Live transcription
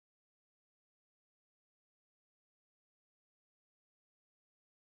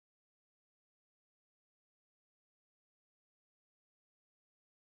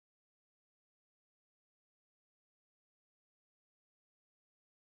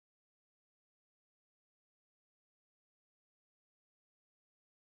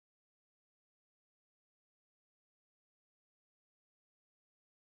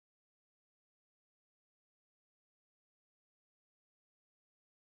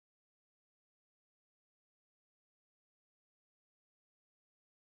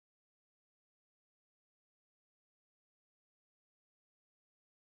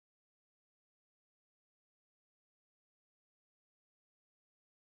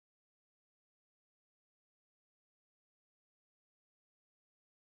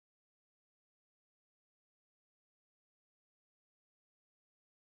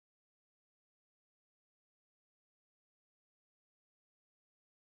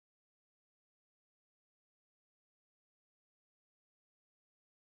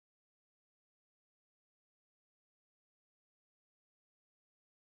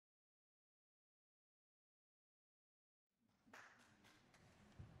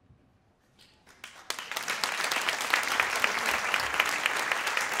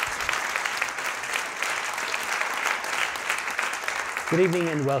Good evening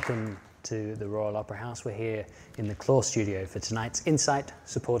and welcome to the Royal Opera House. We're here in the Claw Studio for tonight's Insight,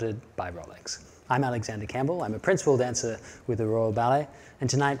 supported by Rolex. I'm Alexander Campbell. I'm a principal dancer with the Royal Ballet, and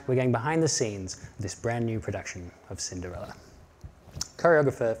tonight we're going behind the scenes of this brand new production of Cinderella.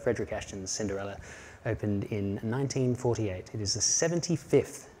 Choreographer Frederick Ashton's Cinderella opened in 1948. It is the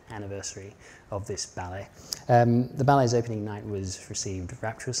 75th anniversary of this ballet. The ballet's opening night was received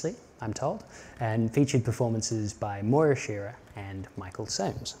rapturously, I'm told, and featured performances by Moira Shearer and Michael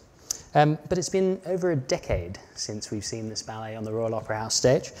Soames. But it's been over a decade since we've seen this ballet on the Royal Opera House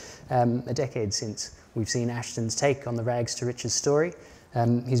stage, a decade since we've seen Ashton's take on the rags to riches story,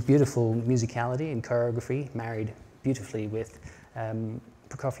 his beautiful musicality and choreography married beautifully with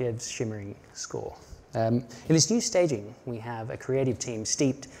Prokofiev's shimmering score. In this new staging, we have a creative team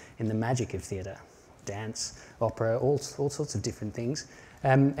steeped in the magic of theatre, dance, opera, all sorts of different things,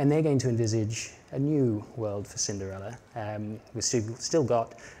 and they're going to envisage a new world for Cinderella. We've still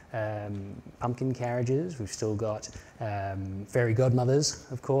got pumpkin carriages, we've still got fairy godmothers,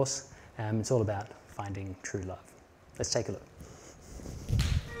 of course. It's all about finding true love. Let's take a look.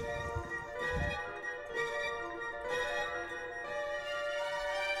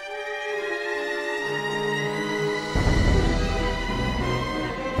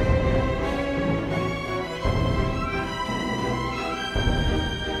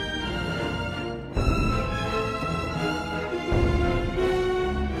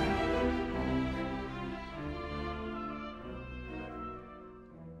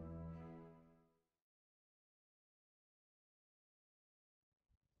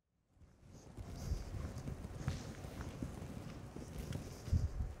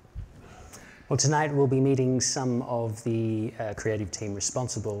 Well, tonight we'll be meeting some of the creative team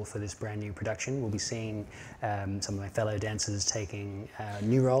responsible for this brand new production. We'll be seeing some of my fellow dancers taking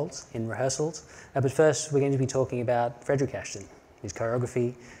new roles in rehearsals. But first, we're going to be talking about Frederick Ashton, his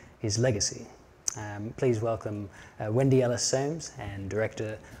choreography, his legacy. Please welcome Wendy Ellis Soames and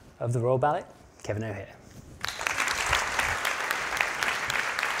Director of the Royal Ballet, Kevin O'Hare.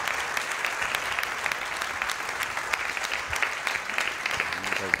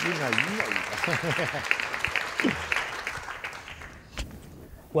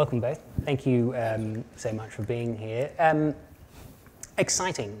 Welcome both. Thank you so much for being here.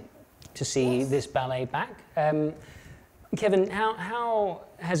 Exciting to see this ballet back. Kevin, how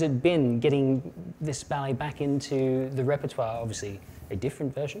has it been getting this ballet back into the repertoire? Obviously a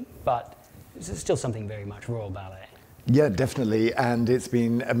different version, but it's still something very much Royal Ballet. Yeah, definitely, and it's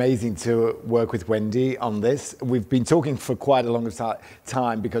been amazing to work with Wendy on this. We've been talking for quite a long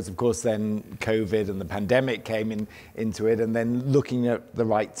time because, of course, then COVID and the pandemic came into it, and then looking at the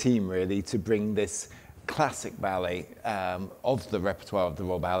right team, really, to bring this classic ballet of the repertoire of the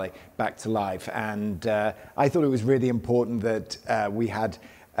Royal Ballet back to life. And I thought it was really important that we had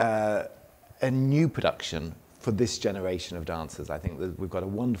a new production for this generation of dancers. I think that we've got a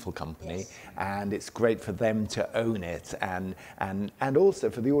wonderful company, yes, and it's great for them to own it, and also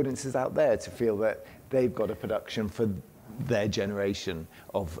for the audiences out there to feel that they've got a production for their generation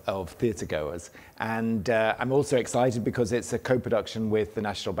of theatre goers. And I'm also excited because it's a co-production with the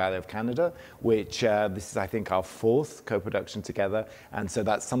National Ballet of Canada, which this is, I think, our 4th co-production together, and so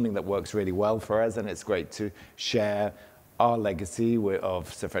that's something that works really well for us, and it's great to share our legacy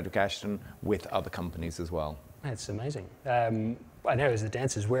of Sir Frederick Ashton with other companies as well. That's amazing. I know as the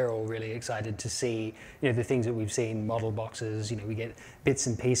dancers, we're all really excited to see, the things that we've seen, model boxes, we get bits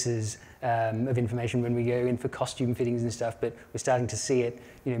and pieces of information when we go in for costume fittings and stuff, but we're starting to see it,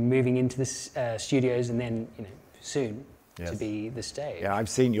 moving into the studios and then, soon, yes, to be the stage. Yeah, I've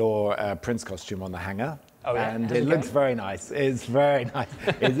seen your Prince costume on the hanger. Oh, yeah? And it looks very nice. It's very nice.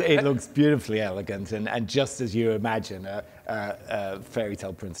 It looks beautifully elegant and just as you imagine a fairy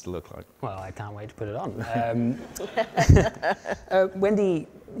tale prince to look like. Well, I can't wait to put it on. Wendy,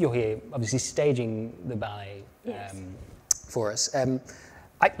 you're here, obviously staging the ballet, yes, for us.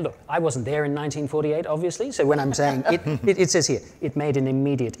 Look, I wasn't there in 1948, obviously, so when I'm saying it says here, it made an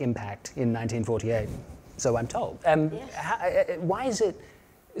immediate impact in 1948, so I'm told. Yes. Why is it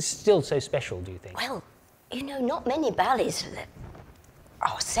still so special, do you think? Well, not many ballets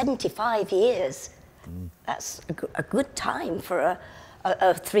are 75 years. That's a good time for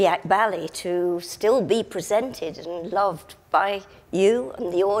a 3-act ballet to still be presented and loved by you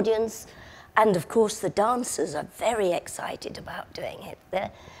and the audience. And of course, the dancers are very excited about doing it.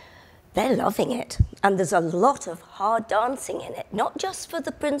 They're loving it. And there's a lot of hard dancing in it, not just for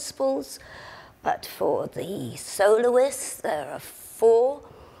the principals, but for the soloists. There are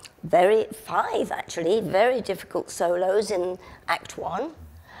 5 actually, very difficult solos in Act 1.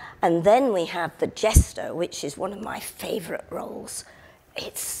 And then we have the jester, which is one of my favorite roles,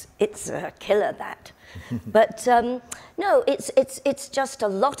 it's a killer, that. But no, it's just a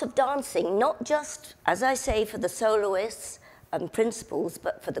lot of dancing, not just, as I say, for the soloists and principals,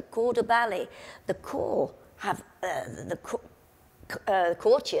 but for the corps de ballet. The corps have the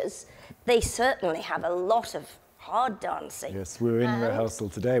courtiers. They certainly have a lot of hard dancing. Yes, we were in rehearsal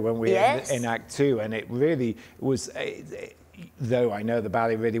today when we Yes. in Act 2, and it really was. Though I know the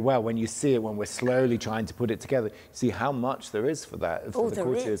ballet really well, when you see it, when we're slowly trying to put it together, you see how much there is for that, for the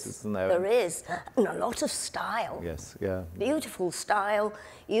courtiers, isn't there? There is, and a lot of style. Yes, yeah. Beautiful style,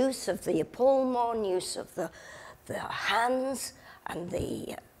 use of the epaulement, use of the hands, and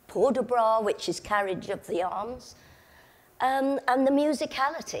the port de bras, which is carriage of the arms, and the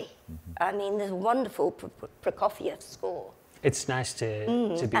musicality. I mean, there's a wonderful Prokofiev score. It's nice to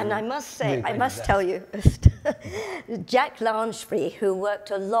be. And I must say, really I must that. tell you, Jack Lansbury, who worked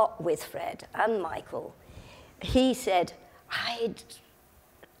a lot with Fred and Michael, he said,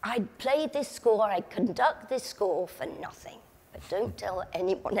 I'd play this score, I'd conduct this score for nothing. But don't tell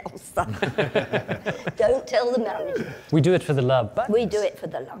anyone else that. Don't tell the management. We do it for the love, but We do it for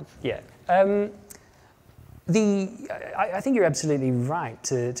the love. Yeah. I think you're absolutely right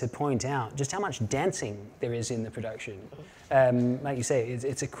to point out just how much dancing there is in the production. Like you say,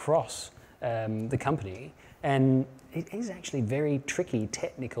 it's across the company, and it is actually very tricky,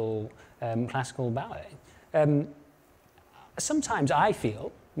 technical classical ballet. Sometimes I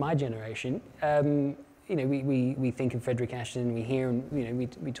feel, my generation, you know, we think of Frederick Ashton, we hear, you know,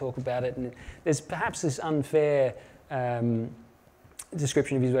 we talk about it, and there's perhaps this unfair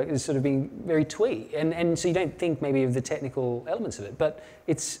description of his work as sort of being very twee, and so you don't think maybe of the technical elements of it, but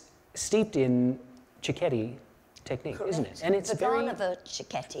it's steeped in Cicchetti technique, Correct. isn't it? And it's very, Vaganova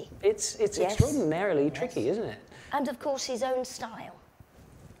Cicchetti. it's Yes. extraordinarily tricky, isn't it? And of course his own style.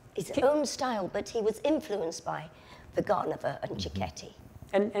 His own style, but he was influenced by Vaganova and Cicchetti.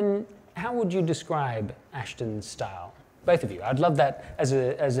 And how would you describe Ashton's style? Both of you. I'd love that as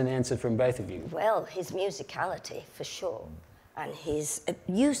an answer from both of you. Well, his musicality, for sure, and his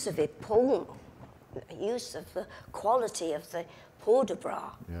use of epaulement, use of the quality of the port de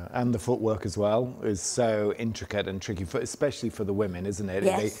bras. Yeah, and the footwork as well is so intricate and tricky, especially for the women, isn't it?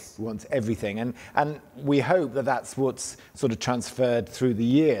 Yes. They want everything, and we hope that that's what's sort of transferred through the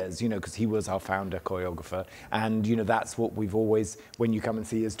years, you know, because he was our founder choreographer, and you know that's what we've always, when you come and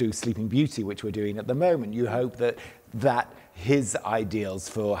see us do Sleeping Beauty, which we're doing at the moment, you hope that his ideals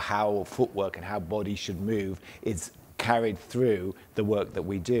for how footwork and how body should move is carried through the work that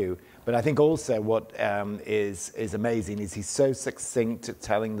we do. But I think also what is amazing is he's so succinct at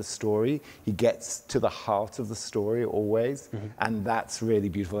telling the story. He gets to the heart of the story always, and that's really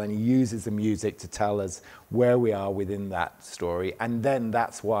beautiful. And he uses the music to tell us where we are within that story. And then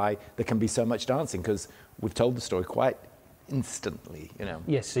that's why there can be so much dancing, because we've told the story quite instantly, you know.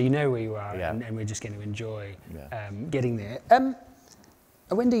 Yes, so you know where you are, Yeah. and we're just going to enjoy Yeah. getting there.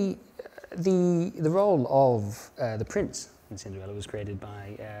 Wendy, the role of the prince in Cinderella was created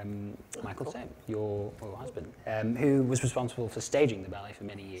by Michael Stone, your husband, who was responsible for staging the ballet for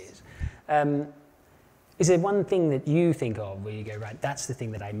many years. Is there one thing that you think of where you go, right, that's the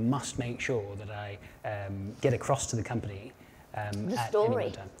thing that I must make sure that I get across to the company at any story.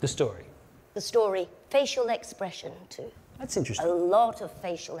 one time? The story. The story, facial expression too. That's A interesting. lot of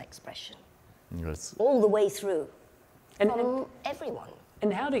facial expression, Yes. all the way through, And from everyone.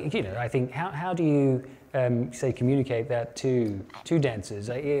 And how do you know? I think how do you say communicate that to dancers?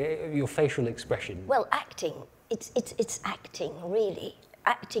 Your facial expression. Well, acting, it's acting, really.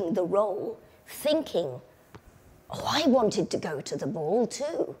 Acting the role, thinking, oh, I wanted to go to the ball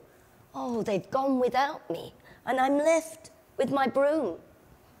too. Oh, they've gone without me, and I'm left with my broom,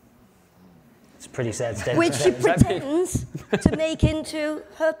 It's a pretty sad state. which she pretends to make into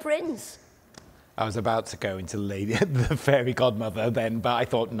her prince. I was about to go into the fairy godmother then, but I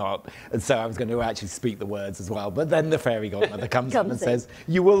thought not. And so I was going to actually speak the words as well. But then the fairy godmother comes in and says,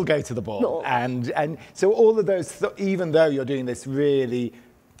 you will go to the ball. No. And so all of those, even though you're doing this really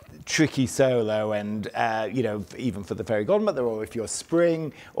tricky solo and, you know, even for the fairy godmother, or if you're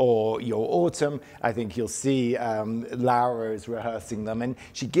spring or your autumn, I think you'll see Laura is rehearsing them, and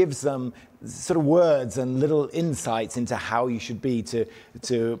she gives them sort of words and little insights into how you should be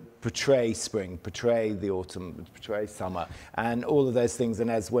to portray spring, portray the autumn, portray summer, and all of those things. And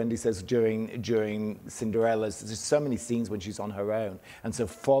as Wendy says, during Cinderella's, there's so many scenes when she's on her own, and so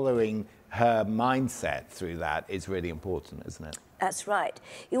following her mindset through that is really important, isn't it? That's right.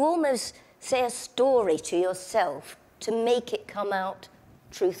 You almost say a story to yourself to make it come out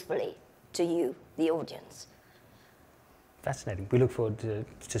truthfully to you, the audience. Fascinating. We look forward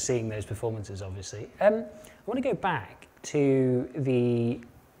to seeing those performances, obviously. I want to go back to the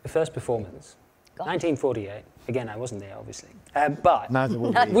first performance, God. 1948. Again, I wasn't there, obviously. But Neither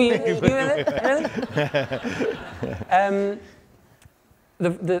will were we. you really?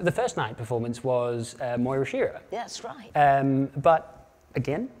 The first night performance was Moira Shearer. That's right. But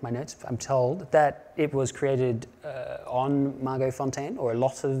again, my notes, I'm told that it was created on Margot Fonteyn, or a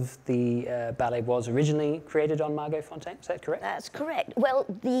lot of the ballet was originally created on Margot Fonteyn. Is that correct? That's correct. Well,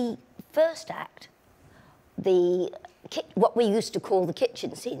 the first act, what we used to call the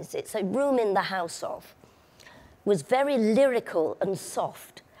kitchen scenes, it's a room in the house of, was very lyrical and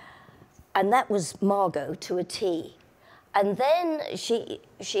soft. And that was Margot to a T. And then she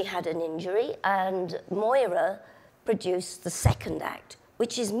had an injury, and Moira produced the second act,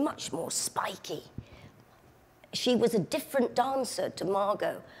 which is much more spiky. She was a different dancer to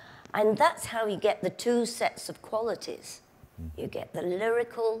Margot. And that's how you get the two sets of qualities. You get the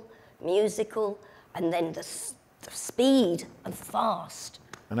lyrical, musical, and then the speed and fast.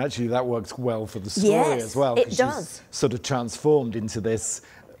 And actually that works well for the story Yes, as well. it 'cause does. She's sort of transformed into this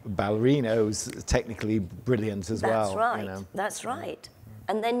ballerina who's technically brilliant as well. That's right. You know? That's right.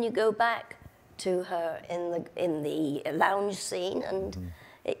 And then you go back to her in the lounge scene, and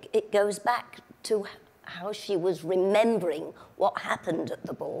it goes back to how she was remembering what happened at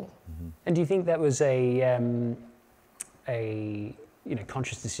the ball. And do you think that was a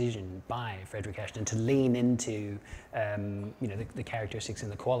conscious decision by Frederick Ashton to lean into the characteristics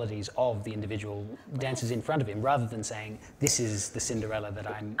and the qualities of the individual dancers in front of him, rather than saying, this is the Cinderella that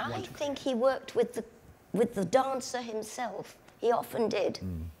I want I to... think he worked with the dancer himself. He often did.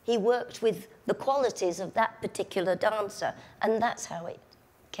 He worked with the qualities of that particular dancer, and that's how it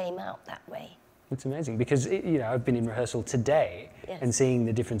came out that way. It's amazing, because I've been in rehearsal today and seeing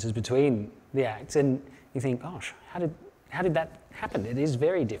the differences between the acts, and you think, gosh, how did that happen? It is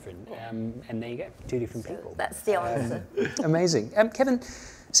very different, and there you go, two different people. That's the answer. Amazing. Kevin,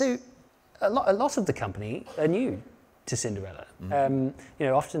 so a lot of the company are new to Cinderella.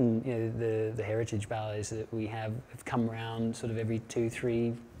 Often the heritage ballets that we have come around sort of every 2,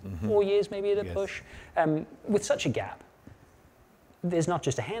 3, 4 years, maybe at a push. With such a gap, there's not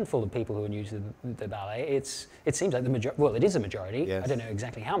just a handful of people who are new to the ballet. It seems like it is a majority. Yes. I don't know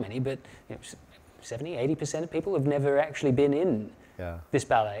exactly how many, but 70, 80% of people have never actually been in this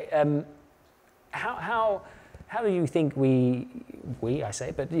ballet. How do you think how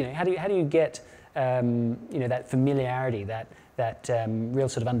do you get that familiarity, that real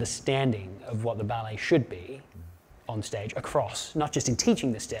sort of understanding of what the ballet should be on stage across, not just in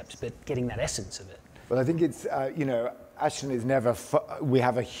teaching the steps, but getting that essence of it? Well, I think it's, Ashton is never, we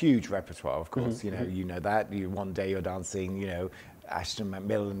have a huge repertoire, of course, you know that. One day you're dancing, Ashton,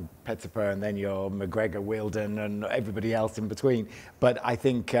 Macmillan, Petipa, and then you're McGregor, Wilden, and everybody else in between. But I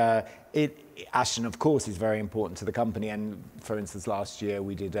think Ashton, of course, is very important to the company. And for instance, last year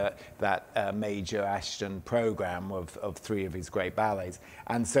we did that major Ashton program of 3 of his great ballets.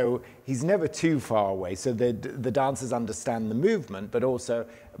 And so he's never too far away. So the dancers understand the movement, but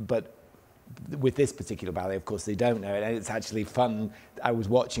with this particular ballet, of course, they don't know it. And it's actually fun. I was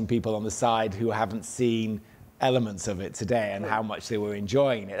watching people on the side who haven't seen elements of it today and how much they were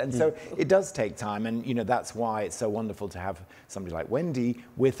enjoying it. And so it does take time, and that's why it's so wonderful to have somebody like Wendy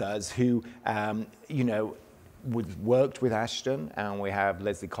with us who worked with Ashton, and we have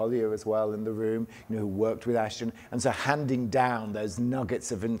Leslie Collier as well in the room, who worked with Ashton, and so handing down those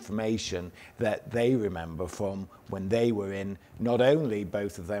nuggets of information that they remember from when they were in, not only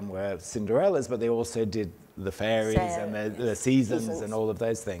both of them were Cinderellas, but they also did the fairies and the seasons and all of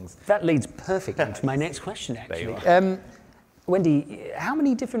those things. That leads perfectly to my next question, actually. Wendy, how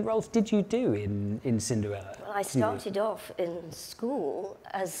many different roles did you do in Cinderella? Well, I started off in school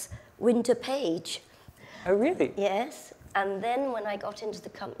as Winter Page. Oh, really? Yes. And then when I got into the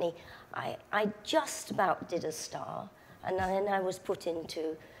company, I just about did a star, and then I was put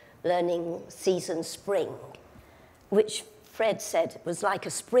into learning season spring, which Fred said was like a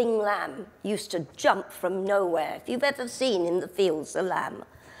spring lamb, used to jump from nowhere. If you've ever seen in the fields a lamb,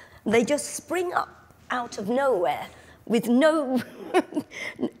 they just spring up out of nowhere with no,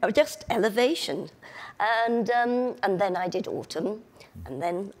 just elevation. And then I did Autumn, and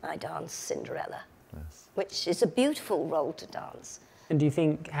then I danced Cinderella, which is a beautiful role to dance. And do you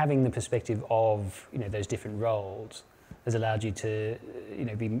think having the perspective of those different roles has allowed you to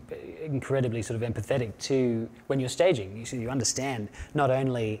be incredibly sort of empathetic to when you're staging? You understand not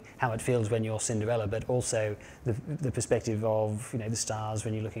only how it feels when you're Cinderella, but also the perspective of the stars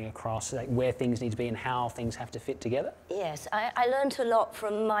when you're looking across, like where things need to be and how things have to fit together? Yes, I learned a lot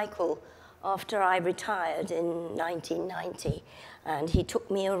from Michael after I retired in 1990, and he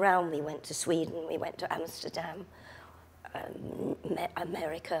took me around. We went to Sweden, we went to Amsterdam,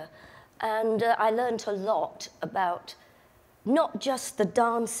 America. And I learned a lot about not just the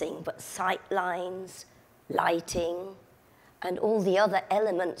dancing, but sight lines, lighting, and all the other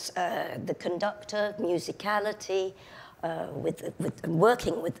elements, the conductor, musicality, with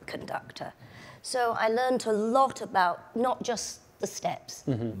working with the conductor. So I learned a lot about not just the steps.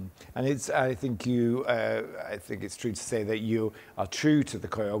 Mm-hmm. And I think it's true to say that you are true to the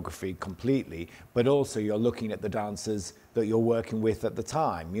choreography completely, but also you're looking at the dancers that you're working with at the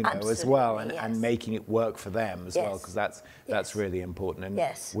time, you know, as well, and making it work for them as well, because that's really important. And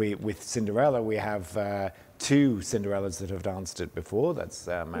with Cinderella, we have 2 Cinderellas that have danced it before. That's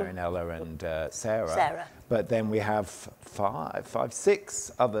Marinella and Sarah. But then we have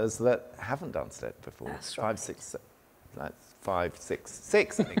 6 others that haven't danced it before. That's right. 6, I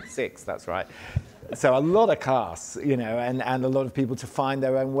think 6, that's right. So a lot of casts, you know, and a lot of people to find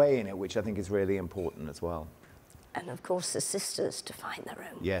their own way in it, which I think is really important as well. And of course the sisters to find their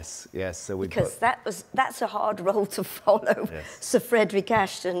own. Yes. So because that's a hard role to follow. Yes. Sir Frederick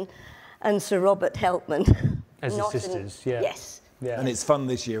Ashton and Sir Robert Helpman. As the sisters, Yes. Yeah. And it's fun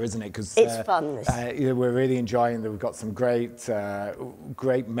this year, isn't it? Because it's fun this year. You know, we're really enjoying that. We've got some great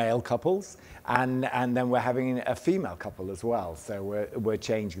male couples, and then we're having a female couple as well. So we're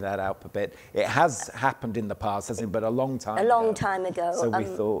changing that up a bit. It has happened in the past, hasn't it? But a long time ago. A long time ago. So we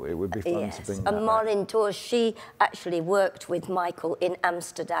thought it would be fun to bring that back. Marlene Tours, she actually worked with Michael in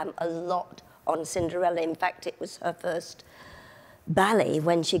Amsterdam a lot on Cinderella. In fact, it was her first ballet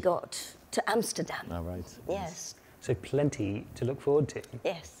when she got to Amsterdam. Oh, right. Yes. So plenty to look forward to.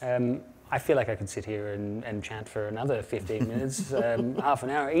 Yes. I feel like I could sit here and chant for another 15 minutes, half an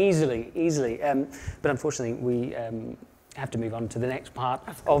hour, easily. But unfortunately, we have to move on to the next part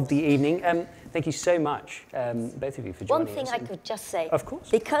of the evening. Thank you so much, both of you, for joining us. One thing I could just say. Of course.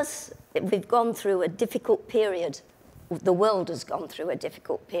 Because we've gone through a difficult period, the world has gone through a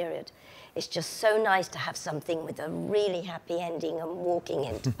difficult period. It's just so nice to have something with a really happy ending and walking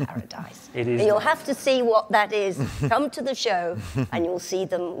into paradise. It is. And you'll have to see what that is. Come to the show and you'll see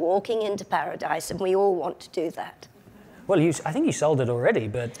them walking into paradise, and we all want to do that. Well, I think you sold it already,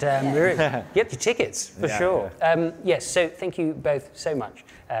 but get your tickets for sure. Yes, so thank you both so much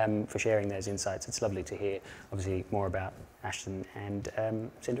for sharing those insights. It's lovely to hear, obviously, more about Ashton and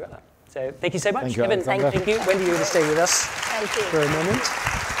Cinderella. So thank you so much. Thank you, Evan, thank you. Wendy, you're going to stay with us for a moment.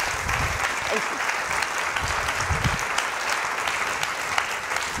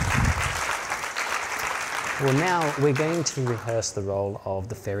 Well, now we're going to rehearse the role of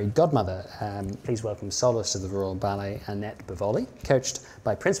the fairy godmother. Please welcome soloist of the Royal Ballet, Annette Bavoli, coached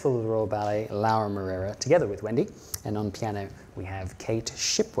by principal of the Royal Ballet, Laura Moreira, together with Wendy. And on piano, we have Kate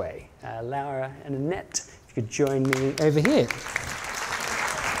Shipway. Laura and Annette, if you could join me over here.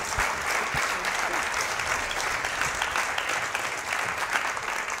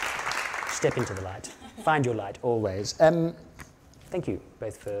 Step into the light. Find your light, always. Thank you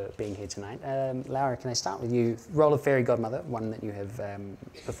both for being here tonight. Laura, can I start with you? Role of fairy godmother, one that you have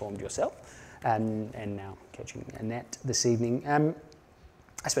performed yourself, and now coaching Annette this evening.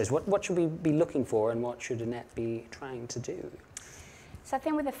 I suppose, what should we be looking for, and what should Annette be trying to do? So I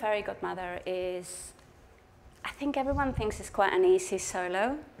think with the fairy godmother is, I think everyone thinks it's quite an easy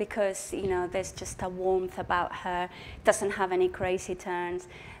solo because, you know, there's just a warmth about her, doesn't have any crazy turns.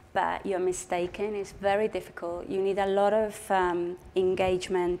 But you're mistaken, it's very difficult. You need a lot of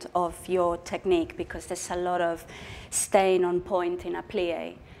engagement of your technique because there's a lot of staying on point in a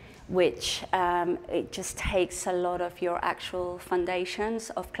plie, which it just takes a lot of your actual foundations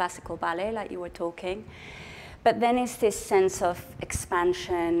of classical ballet, like you were talking. But then it's this sense of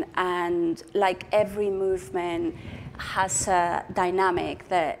expansion, and like every movement has a dynamic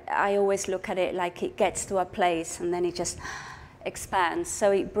that I always look at it like it gets to a place and then it just expands, so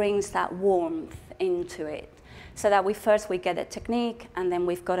it brings that warmth into it, so that we get the technique, and then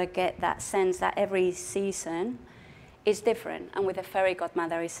we've got to get that sense that every season is different. And with the fairy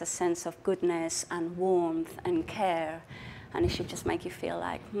godmother, it's a sense of goodness and warmth and care, and it should just make you feel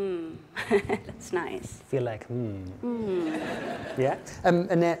like, that's nice. Feel like, Yeah.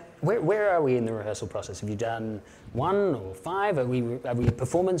 Annette, where are we in the rehearsal process? Have you done 1 or 5? Are we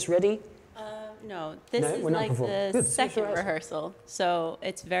performance ready? No, this is like the second rehearsal, so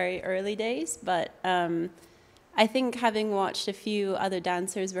it's very early days, but I think having watched a few other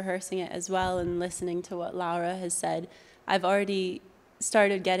dancers rehearsing it as well and listening to what Laura has said, I've already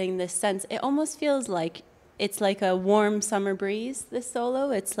started getting this sense. It almost feels like it's like a warm summer breeze, this solo.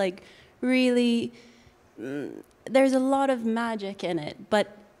 It's like really, there's a lot of magic in it,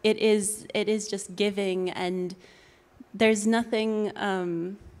 but it is just giving, and there's nothing,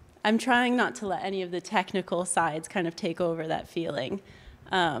 I'm trying not to let any of the technical sides kind of take over that feeling.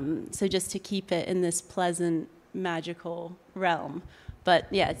 So just to keep it in this pleasant, magical realm. But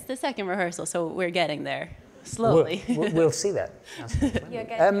yeah, it's the second rehearsal, so we're getting there slowly. We'll see that. You're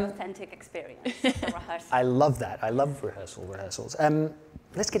getting the authentic experience of rehearsal. I love that. I love rehearsals.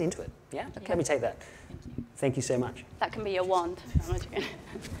 Let's get into it. Yeah? Okay. Let me take that. Thank you so much. That can be your wand.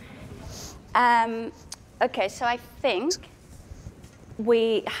 Okay, so I think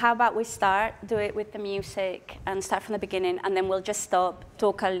how about we do it with the music and start from the beginning, and then we'll just stop,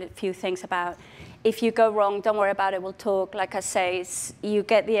 talk a few things about. If you go wrong, don't worry about it, we'll talk. Like I say, you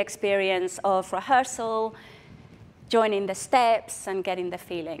get the experience of rehearsal, joining the steps, and getting the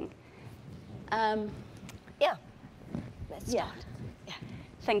feeling. Yeah, let's start. Yeah.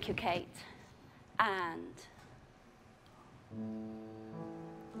 Thank you, Kate. And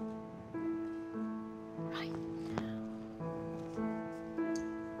right.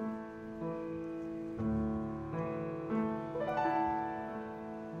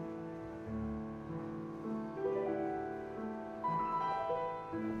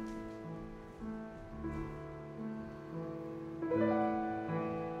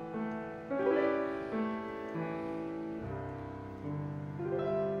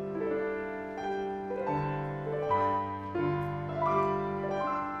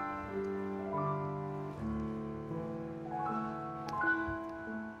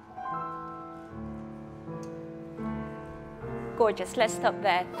 gorgeous. Let's stop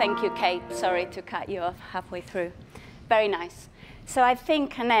there. Thank you, Kate. Sorry to cut you off halfway through. Very nice. So I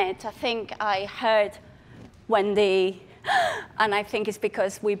think, Annette, I heard Wendy, and I think it's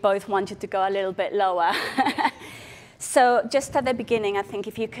because we both wanted to go a little bit lower. So just at the beginning, I think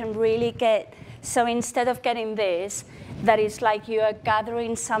if you can really get, so instead of getting this, that is like you are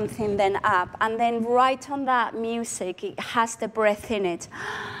gathering something then up, and then right on that music, it has the breath in it.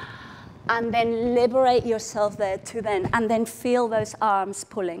 And then liberate yourself there to then, and then feel those arms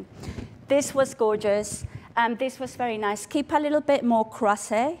pulling. This was gorgeous, and this was very nice. Keep a little bit more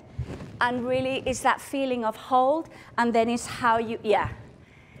croisé, and really it's that feeling of hold, and then it's how you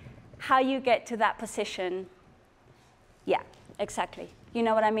get to that position. Yeah, exactly. You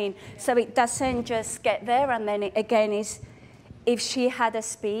know what I mean? So it doesn't just get there, and then it, again, is, if she had a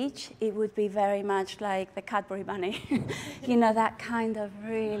speech, it would be very much like the Cadbury bunny. You know, that kind of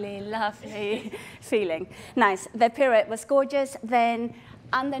really lovely feeling. Nice. The pirouette was gorgeous. Then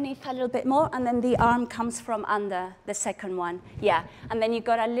underneath a little bit more, and then the arm comes from under the second one. Yeah, and then you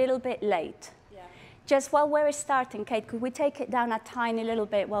got a little bit late. Yeah. Just while we're starting, Kate, could we take it down a tiny little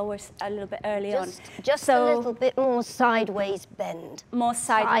bit while we're a little bit early on? Just so, a little bit more sideways bend. More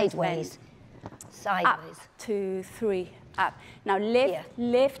sideways bend. Sideways. Up, 2, 3, up. Now lift,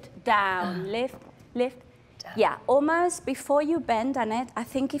 lift, down, lift, lift. Down. Yeah, almost before you bend, Annette, I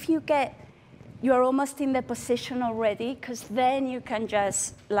think if you get, you're almost in the position already, because then you can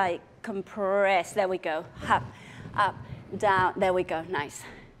just like compress. There we go. Up, up, down. There we go. Nice.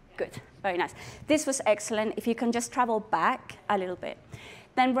 Good. Very nice. This was excellent. If you can just travel back a little bit.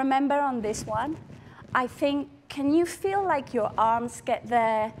 Then remember on this one, I think, can you feel like your arms get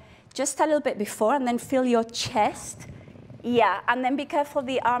there just a little bit before, and then feel your chest? Yeah, and then be careful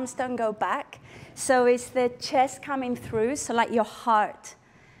the arms don't go back. So it's the chest coming through, so like your heart.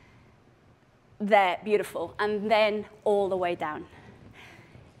 There, beautiful. And then all the way down.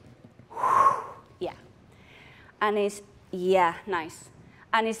 Yeah. And it's, yeah, nice.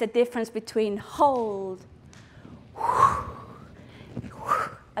 And it's the difference between hold,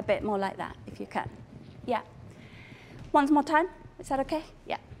 a bit more like that, if you can. Yeah. One more time. Is that okay?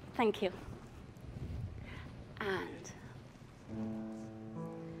 Yeah. Thank you. And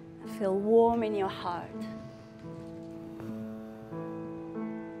feel warm in your heart.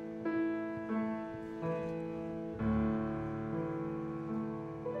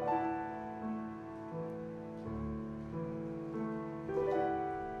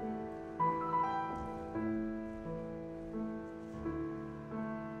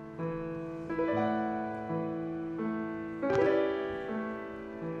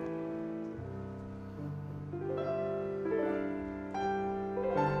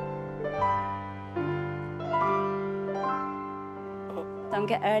 Don't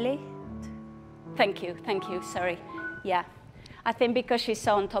get early. Thank you, sorry. Yeah. I think because she's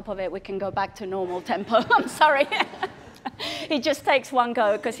so on top of it, we can go back to normal tempo. I'm sorry. It just takes one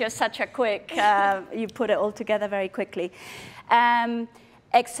go because you're such a quick, you put it all together very quickly.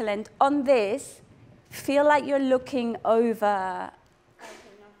 Excellent. On this, feel like you're looking over.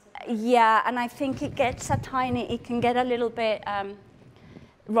 Yeah, and I think it gets it can get a little bit,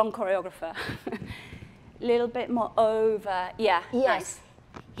 wrong choreographer. Little bit more over. Yeah, yes. Nice.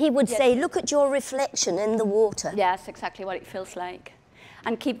 He would say, look at your reflection in the water. Yeah, that's exactly what it feels like.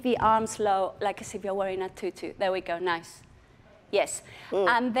 And keep the arms low, like as if you're wearing a tutu. There we go, nice. Yes.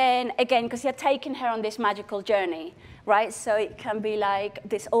 And then, again, because you're taking her on this magical journey, right? So it can be like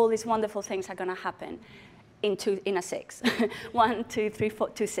all these wonderful things are going to happen in a 6. 1, 2, 3, 4,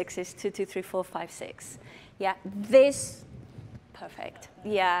 2 6s, 2, 2, 3, 4, 5, 6. Yeah, this, perfect.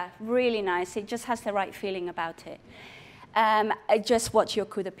 Yeah, really nice. It just has the right feeling about it. I just watch your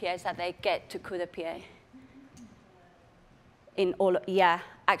coup de pieds that they get to coup de pied. In all, yeah,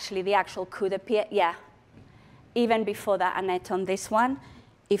 actually the actual coup de pied, yeah. Even before that, Annette, on this one,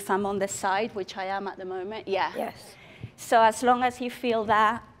 if I'm on the side, which I am at the moment, yeah. Yes. So as long as you feel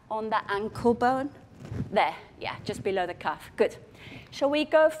that on the ankle bone, there, yeah, just below the calf. Good. Shall we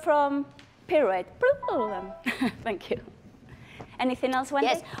go from pirouette? Thank you. Anything else, Wendy?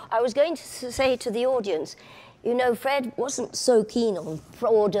 Yes, I was going to say to the audience, you know, Fred wasn't so keen on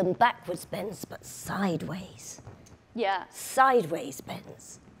forward and backwards bends, but sideways. Yeah. Sideways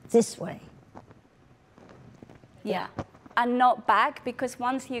bends, this way. Yeah. And not back, because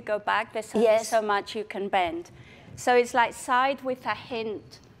once you go back, there's only so much you can bend. So it's like side with a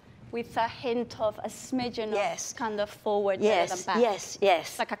hint of a smidgen of kind of forward rather than back. Yes, yes.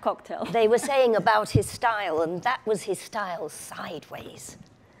 It's like a cocktail. They were saying about his style, and that was his style, sideways.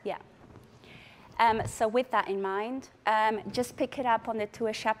 Yeah. So with that in mind, just pick it up on the two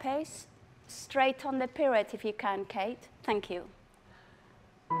échappés, straight on the pirouette if you can, Kate. Thank you.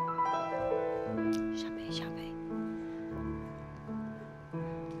 Échappé, échappé.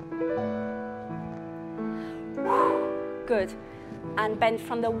 Good. And bend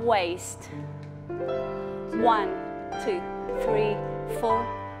from the waist. 1, 2, 3, 4,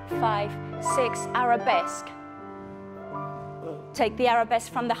 5, 6, arabesque. Take the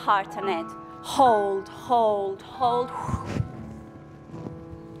arabesque from the heart, Annette. Hold, hold, hold.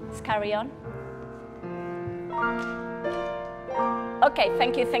 Let's carry on. Okay,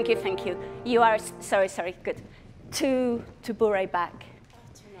 thank you, thank you, thank you. You are, sorry, good. To bourrée back.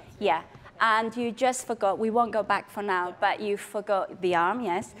 Yeah, and you just forgot, we won't go back for now, but you forgot the arm,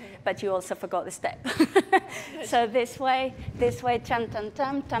 yes, but you also forgot the step. So this way, tam, tam,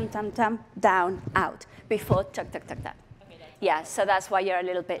 tam, tam, tam, tam, down, out, before tuck, tuck, tuck, tuck. Yeah, so that's why you're a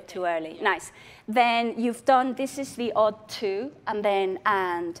little bit too early. Nice. Then you've done, this is the odd 2,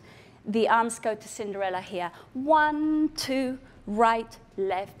 and the arms go to Cinderella here. 1, 2, right,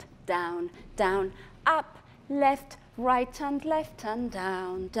 left, down, down, up, left, right and left and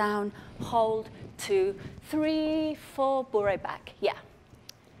down, down, hold, 2, 3, 4, bourrée back. Yeah.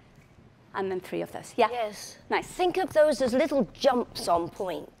 And then 3 of those. Yeah. Yes. Nice. Think of those as little jumps on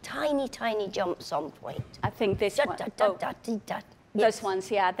point, tiny, tiny jumps on point. I think this one. Those ones,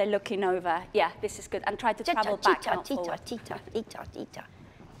 yeah, they're looking over. Yeah, this is good. And try to travel back, not forward.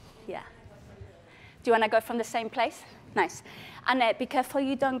 Yeah. Do you want to go from the same place? Nice. And be careful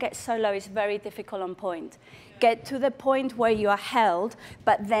you don't get so low. It's very difficult on point. Get to the point where you are held,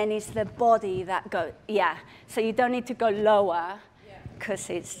 but then it's the body that goes. Yeah. So you don't need to go lower, because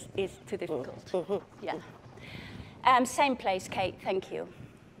it's too difficult. Yeah. Same place, Kate. Thank you.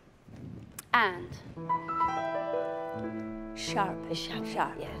 And sharp,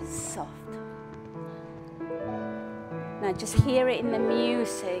 sharp, yes. Soft. Now just hear it in the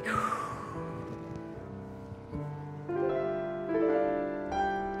music.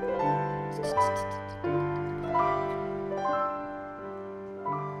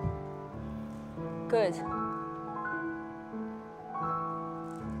 Good.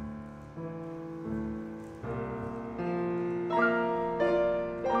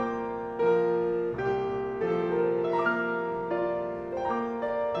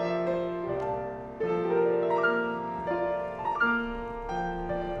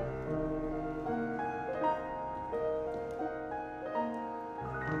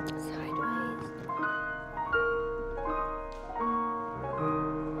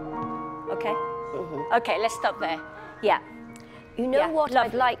 Okay? Okay, let's stop there. Yeah. You know what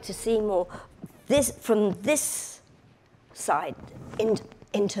I'd like to see more? This, from this side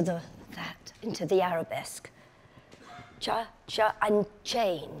into the arabesque. Cha, cha, and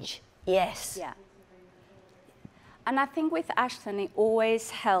change. Yes. Yeah. And I think with Ashton, it always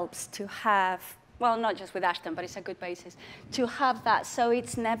helps to have, well, not just with Ashton, but it's a good basis, to have that so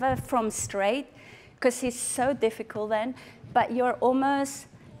it's never from straight, because it's so difficult then, but you're almost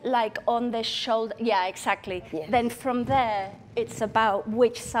like on the shoulder. Yeah, exactly. Yes. Then from there, it's about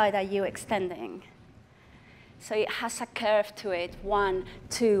which side are you extending. So it has a curve to it. 1,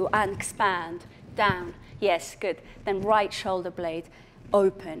 2, and expand. down. Yes, good. Then right shoulder blade,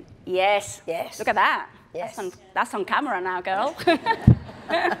 open. Yes. Yes. Look at that. Yes. That's on camera now, girl.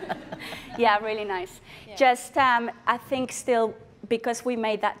 Yeah, really nice. Yeah. Just, I think still, because we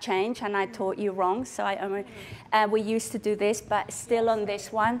made that change and I taught you wrong, so we used to do this, but still on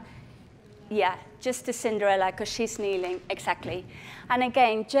this one, yeah, just to Cinderella, because she's kneeling, exactly. And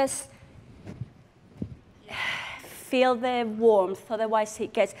again, just feel the warmth, otherwise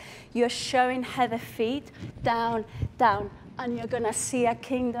it gets, you're showing her the feet, down, down, and you're gonna see a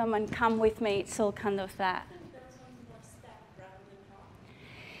kingdom and come with me. It's all kind of that.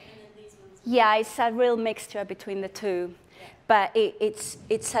 Yeah, it's a real mixture between the two, but it's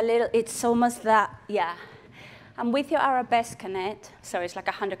a little, it's almost that, yeah. And with your arabesque, Annette, sorry, it's like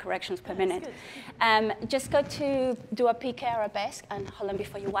 100 corrections per minute. Just go to do a piqué arabesque, and hold on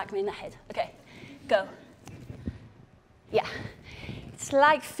before you whack me in the head. Okay, go. Yeah. It's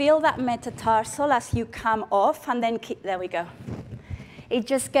like feel that metatarsal as you come off, and then keep, there we go. It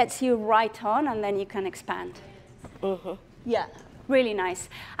just gets you right on, and then you can expand. Mm-hmm. Yeah, really nice.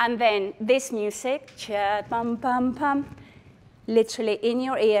 And then this music, cha bum bum bum, literally in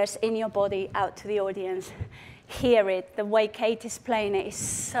your ears, in your body, out to the audience. Hear it. The way Kate is playing it is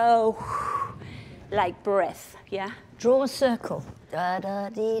so like breath. Yeah. Draw a circle. Da da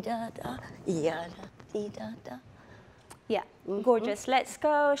dee da da. Ya da dee da da. Yeah, gorgeous. Let's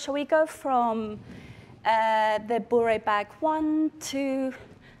go. Shall we go from the bourrée bag 1, 2?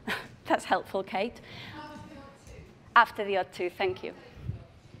 That's helpful, Kate. After the odd 2, thank you.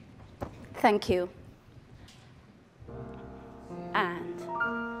 Thank you. And.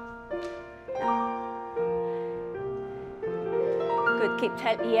 Good, keep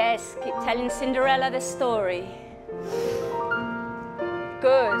telling Cinderella the story.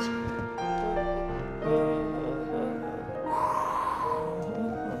 Good.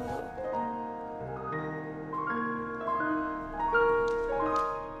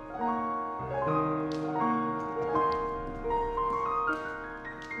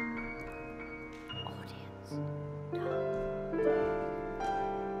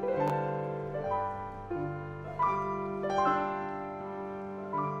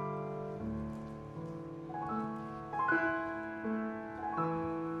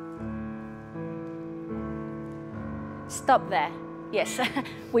 Stop there. Yes,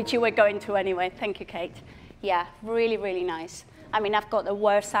 which you were going to anyway. Thank you, Kate. Yeah, really, really nice. I mean, I've got the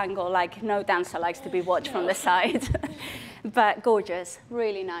worst angle, like no dancer likes to be watched from the side. But gorgeous,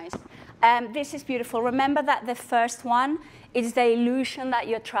 really nice. This is beautiful. Remember that the first one is the illusion that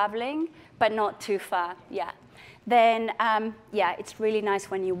you're traveling, but not too far. Yeah. Then, yeah, it's really nice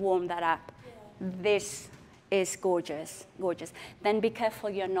when you warm that up. Yeah. This is gorgeous, gorgeous. Then be careful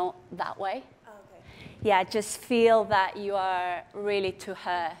you're not that way. Yeah, just feel that you are really to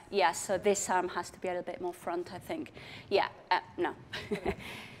her. Yeah, so this arm has to be a little bit more front, I think. Yeah, no.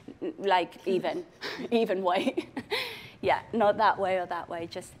 Like even way. Yeah, not that way or that way,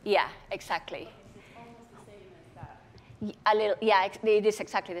 just, yeah, exactly. It's almost the same as that. A little, yeah, it is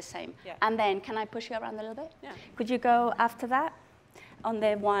exactly the same. Yeah. And then, can I push you around a little bit? Yeah. Could you go after that? On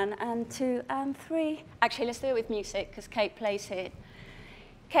the 1 and 2 and 3. Actually, let's do it with music, because Kate plays it.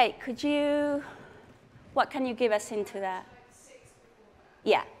 Kate, could you... What can you give us into that? 6 before that.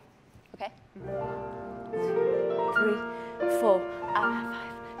 Yeah. Okay. 3, 4, 5,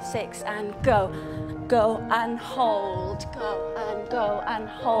 6, and go. Go and hold. Go and go and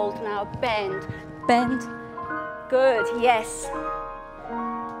hold. Now bend. Bend. Good. Yes.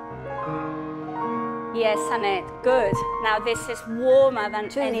 Yes, Annette. Good. Now this is warmer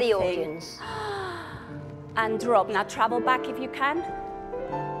than anything. To the audience. And drop. Now travel back if you can.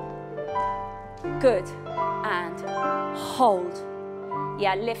 Good, and hold.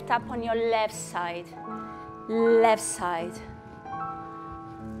 Yeah, lift up on your left side. Left side.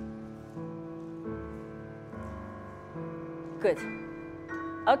 Good.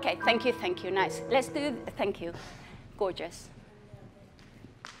 Okay, thank you, nice. Let's do, thank you. Gorgeous.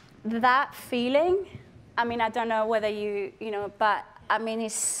 That feeling, I mean, I don't know whether you know, but I mean,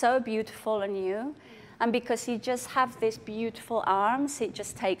 it's so beautiful on you. And because you just have these beautiful arms, it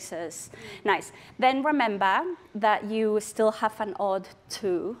just takes us. Nice. Then remember that you still have an odd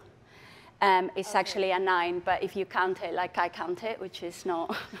 2. It's actually a 9, but if you count it like I count it, which is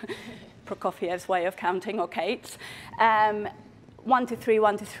not Prokofiev's way of counting, or Kate's, 1, 2, 3,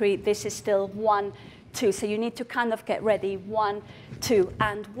 1, 2, 3, this is still 1, 2. So you need to kind of get ready. 1, 2,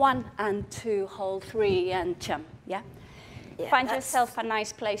 and 1, and 2, hold 3, and jump, yeah? Yeah, find yourself a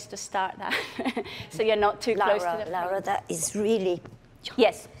nice place to start that, so you're not too close to the front. Laura, that is really...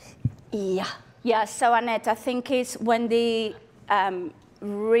 Yes. Yeah. Yeah, so Annette, I think it's when the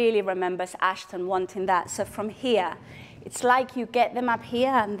really remembers Ashton wanting that. So from here, it's like you get them up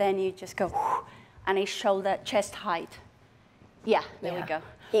here and then you just go, whoosh, and his shoulder, chest height. Yeah, there we go.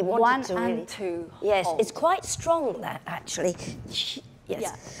 He wanted one to and really, two. Yes, hold. it's quite strong, that, actually.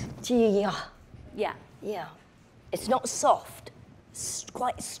 Yes. Yeah. Yeah. Yeah. It's not soft. It's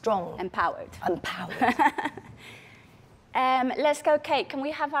quite strong. Empowered. Empowered. Let's go, Kate. Can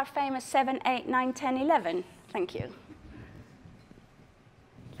we have our famous 7, 8, 9, 10, 11? Thank you.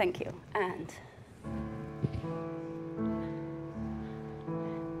 Thank you. And...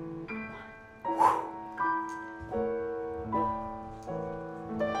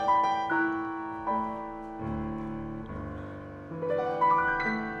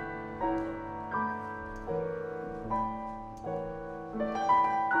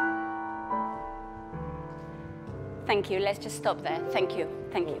 Thank you. Let's just stop there. Thank you.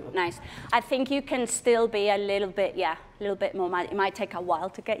 Thank you. Nice. I think you can still be a little bit, a little bit more. It might take a while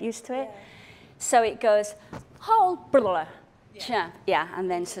to get used to it. Yeah. So it goes, hold, blah, and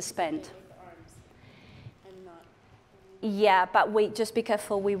then suspend. Yeah, but just be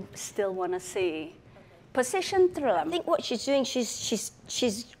careful. We still want to see. Position thriller. I think what she's doing,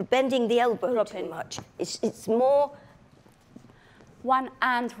 she's bending the elbow too much. It's more. One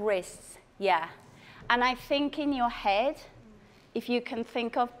and wrists. Yeah. And I think in your head, if you can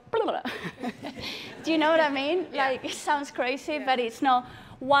think of, blah, blah. Do you know what I mean? Yeah. Like, it sounds crazy, but it's not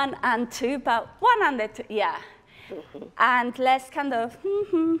 1 and 2, but 1 and the 2, yeah. And less kind of,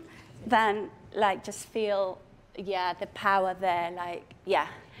 than like just feel, the power there, like,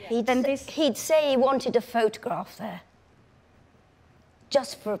 He'd say he wanted a photograph there,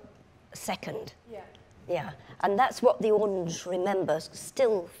 just for a second. Yeah. Yeah, and that's what the orange remembers,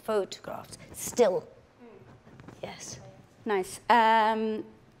 still photographs, still. Yes. Nice.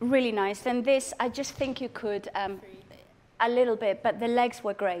 Really nice. Then this, I just think you could a little bit, but the legs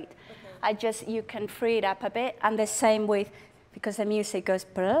were great. Okay. You can free it up a bit, and the same with, because the music goes,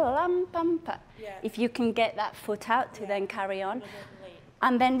 if you can get that foot out to then carry on.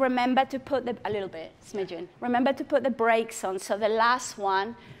 And then remember to put a little bit, smidgen. Remember to put the brakes on, so the last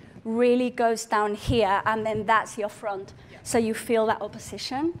one really goes down here, and then that's your front. Yeah. So you feel that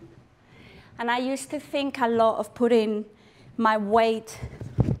opposition. And I used to think a lot of putting my weight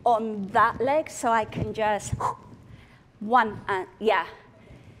on that leg so I can just one and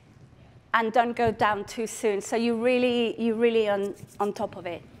and don't go down too soon. So you really on top of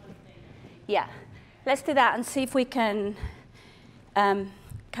it. Yeah, let's do that and see if we can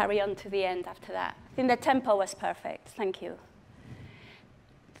carry on to the end after that. I think the tempo was perfect. Thank you.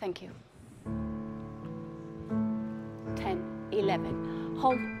 Thank you. 10, 11.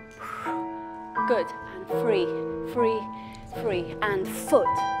 Hold. Good. And free, free, free. And foot.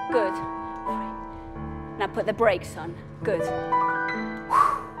 Good. Free. Now put the brakes on. Good.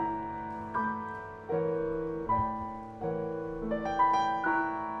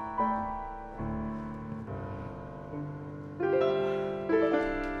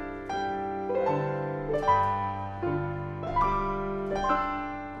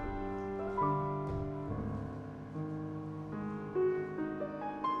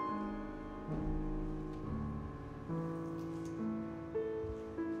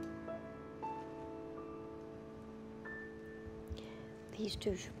 These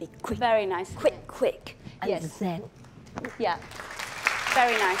two should be quick. Very nice. Quick. And yes. Then. Yeah.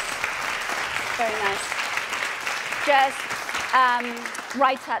 Very nice. Very nice. Just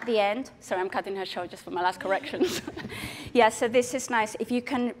right at the end. Sorry, I'm cutting her short just for my last corrections. Yeah, so this is nice. If you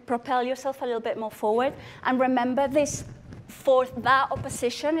can propel yourself a little bit more forward. And remember this, for that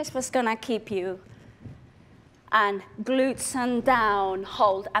opposition is what's going to keep you. And glutes and down,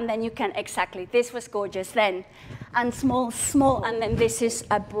 hold, and then you can, exactly, this was gorgeous then. And small, and then this is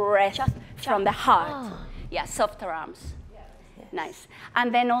a breath from the heart. Oh. Yeah, softer arms. Yes. Nice.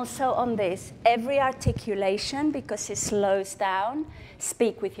 And then also on this, every articulation, because it slows down,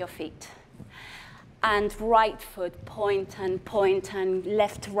 speak with your feet. And right foot, point, and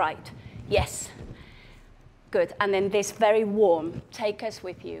left, right. Yes. Good. And then this very warm, take us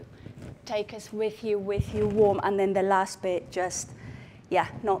with you. Take us with you, warm. And then the last bit, just,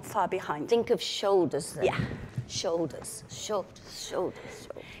 not far behind. Think of shoulders then. Yeah. Shoulders.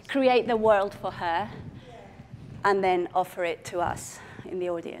 Create the world for her, and then offer it to us in the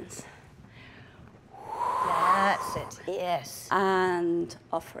audience. That's it, yes. And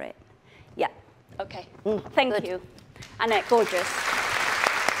offer it. Yeah, okay. Thank you. Annette, gorgeous.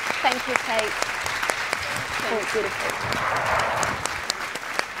 Thank you, Kate. Thank you. Beautiful.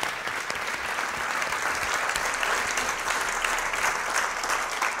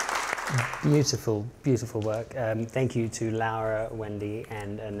 Beautiful, beautiful work. Thank you to Laura, Wendy,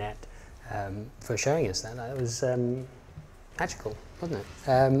 and Annette for showing us that. It was magical, wasn't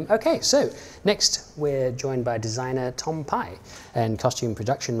it? Okay, so next we're joined by designer Tom Pye and costume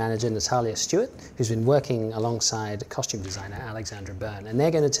production manager Natalia Stewart, who's been working alongside costume designer Alexandra Byrne. And they're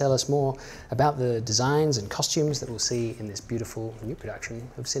going to tell us more about the designs and costumes that we'll see in this beautiful new production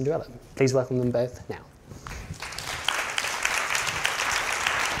of Cinderella. Please welcome them both now.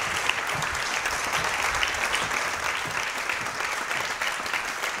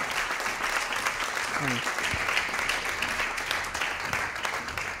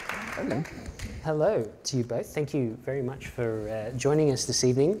 Hello. Hello to you both. Thank you very much for joining us this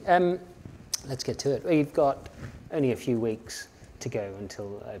evening. Let's get to it. We've got only a few weeks to go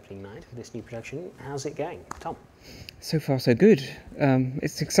until opening night of this new production. How's it going, Tom? So far, so good.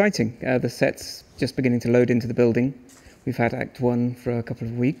 It's exciting. The set's just beginning to load into the building. We've had Act 1 for a couple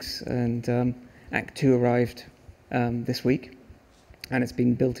of weeks, and Act 2 arrived this week, and it's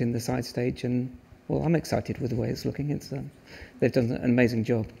been built in the side stage. And well, I'm excited with the way it's looking. It's they've done an amazing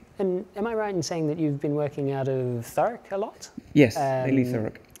job. And am I right in saying that you've been working out of Thurrock a lot? Yes, mainly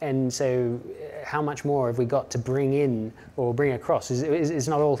Thurrock. And so how much more have we got to bring in or bring across? Is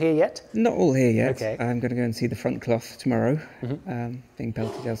not all here yet? Not all here yet. Okay. I'm going to go and see the front cloth tomorrow, being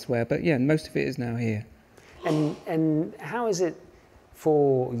pelted elsewhere. But yeah, most of it is now here. And how is it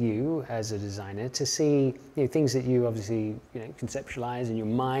for you as a designer to see things that you obviously conceptualize in your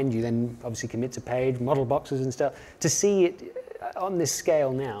mind, you then obviously commit to page, model boxes and stuff, to see it on this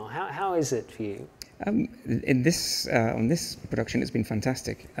scale now? How is it for you? In this on this production, it's been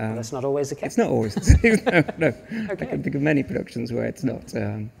fantastic. Well, that's not always the case. It's not always. No. Okay. I can think of many productions where it's not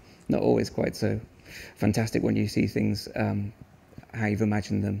always quite so fantastic when you see things how you've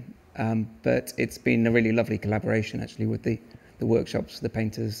imagined them. But it's been a really lovely collaboration actually with the workshops, the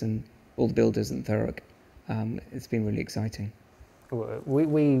painters, and all the builders in Thurrock. It's been really exciting.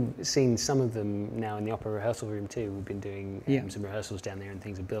 We've seen some of them now in the opera rehearsal room too. We've been doing some rehearsals down there and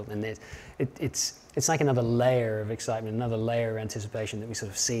things are built, and it's like another layer of excitement, another layer of anticipation that we sort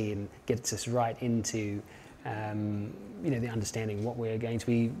of see and gets us right into the understanding what we're going to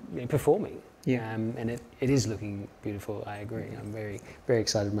be performing. Yeah. And it is looking beautiful. I agree. I'm very, very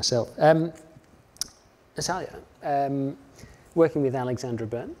excited myself. Natalia, working with Alexandra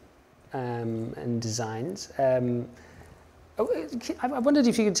Byrne and designs. I wondered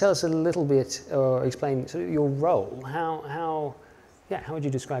if you could tell us a little bit or explain sort of your role. How would you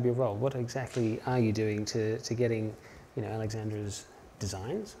describe your role? What exactly are you doing to getting Alexandra's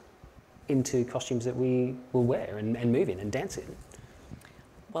designs into costumes that we will wear and move in and dance in?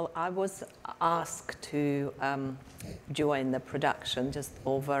 Well, I was asked to join the production just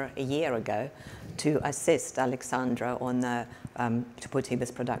over a year ago to assist Alexandra on to putting this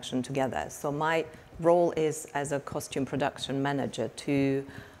production together. So my role is as a costume production manager to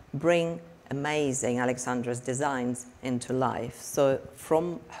bring amazing Alexandra's designs into life. So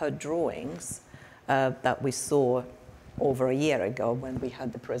from her drawings that we saw over a year ago when we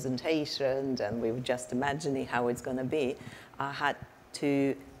had the presentation and we were just imagining how it's going to be, I had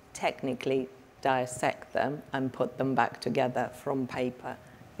to technically dissect them and put them back together from paper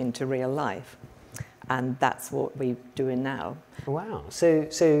into real life. And that's what we're doing now. Wow. So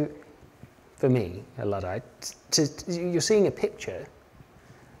for me, a Luddite, you're seeing a picture,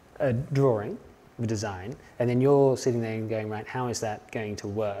 a drawing, a design, and then you're sitting there and going, right, how is that going to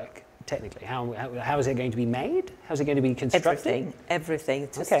work technically? How is it going to be made? How is it going to be constructed? Everything.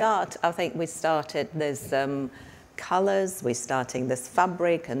 To start, I think we started this colors, we're starting this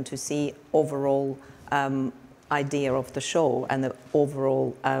fabric, and to see overall idea of the show and the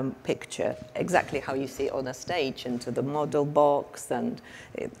overall picture, exactly how you see it on a stage, into the model box and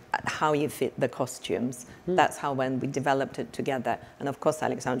how you fit the costumes. That's how when we developed it together. And of course,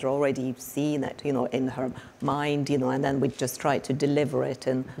 Alexandra already seen it, in her mind, and then we just try to deliver it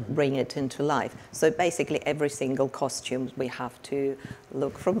and bring it into life. So basically, every single costume we have to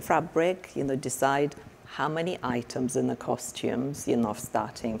look from fabric, decide how many items in the costumes,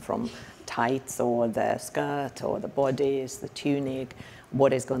 starting from tights or the skirt or the bodies, the tunic,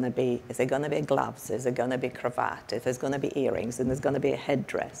 what is going to be. Is it going to be gloves? Is it going to be cravat? If there's going to be earrings, and there's going to be a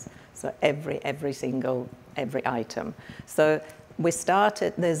headdress. So every item. So we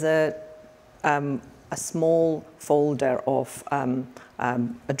started, there's a small folder of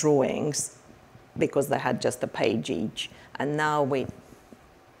drawings because they had just a page each. And now we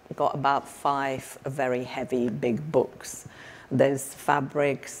got about 5 very heavy big books. There's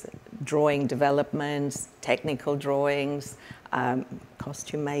fabrics, drawing developments, technical drawings,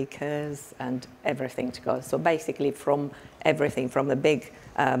 costume makers and everything to go. So basically from everything from the big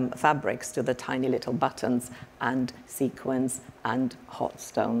fabrics to the tiny little buttons and sequins and hot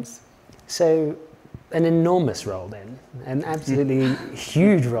stones. So an enormous role then, an absolutely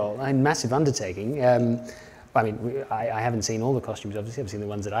huge role, a massive undertaking. I mean, I haven't seen all the costumes, obviously. I've seen the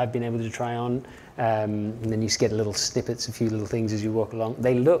ones that I've been able to try on. And then you get little snippets, a few little things as you walk along.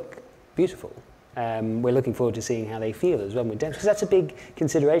 They look beautiful. We're looking forward to seeing how they feel as well with dance, because that's a big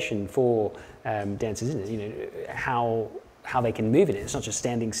consideration for dancers, isn't it? You know, how they can move in it. It's not just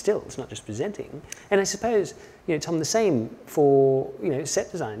standing still. It's not just presenting. And I suppose, you know, Tom, the same for, you know,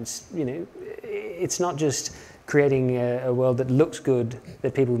 set designs. You know, it's not just creating a world that looks good,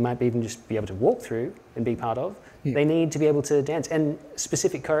 that people might even just be able to walk through and be part of. Yeah. They need to be able to dance, and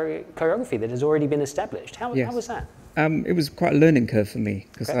specific choreography that has already been established. How was that? It was quite a learning curve for me,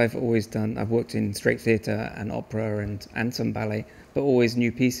 because I've worked in straight theatre and opera and some ballet, but always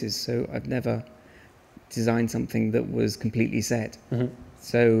new pieces. So I've never designed something that was completely set. Mm-hmm.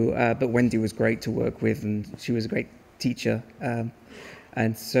 So, but Wendy was great to work with, and she was a great teacher.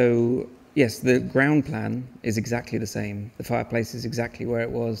 And so, yes, the ground plan is exactly the same. The fireplace is exactly where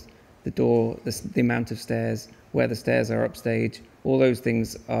it was. The door, the amount of stairs, where the stairs are upstage, all those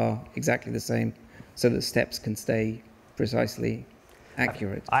things are exactly the same, so that steps can stay precisely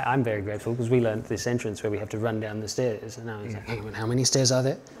accurate. I'm very grateful, because we learned this entrance where we have to run down the stairs, and I was like, hang on, how many stairs are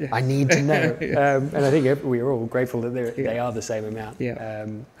there? Yeah. I need to know. And I think we are all grateful that they are the same amount. Yeah.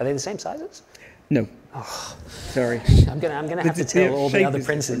 Are they the same sizes? No. Oh, sorry. I'm gonna have to tell all the other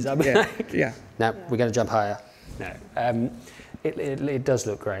princes. No, we're gonna jump higher. No. It does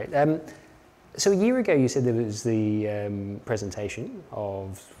look great. So a year ago, you said there was the presentation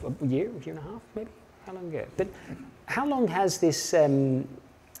of a year and a half, maybe? How long ago? But how long has this been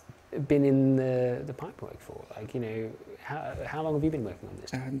in the pipework for? Like, you know, how long have you been working on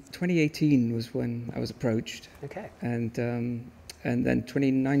this? 2018 was when I was approached. Okay. And then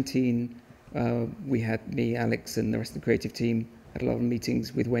 2019, we had me, Alex, and the rest of the creative team had a lot of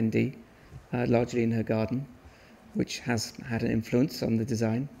meetings with Wendy, largely in her garden, which has had an influence on the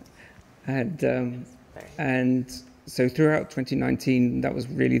design. And so throughout 2019, that was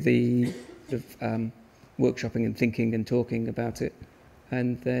really the workshopping and thinking and talking about it.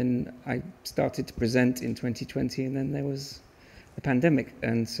 And then I started to present in 2020, and then there was the pandemic.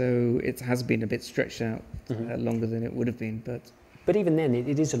 And so it has been a bit stretched out, longer than it would have been. But even then,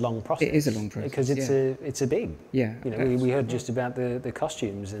 it is a long process. It is a long process, because it's a big. Yeah. You know, we heard just about the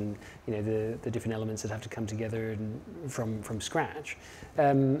costumes and, you know, the different elements that have to come together and from scratch.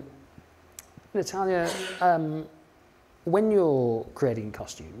 Natalia, when you're creating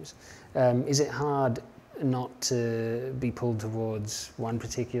costumes, is it hard not to be pulled towards one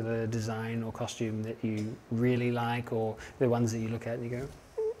particular design or costume that you really like, or the ones that you look at and you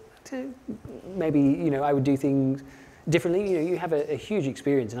go, maybe, you know, I would do things differently? You know, you have a huge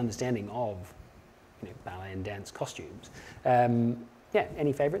experience and understanding of, you know, ballet and dance costumes.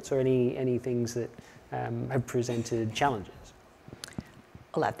 Any favourites or any things that have presented challenges?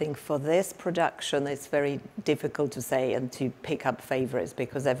 Well, I think for this production, it's very difficult to say and to pick up favourites,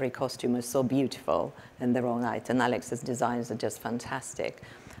 because every costume is so beautiful in their own right, and Alex's designs are just fantastic.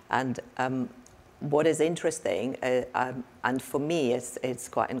 And what is interesting, and for me, it's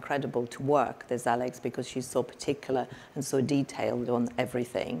quite incredible to work with Alex, because she's so particular and so detailed on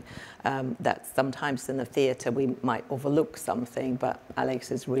everything, that sometimes in the theatre we might overlook something, but Alex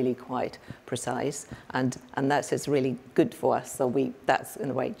is really quite precise, and that's really good for us. So that's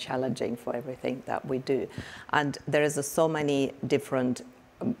in a way challenging for everything that we do. And there is so many different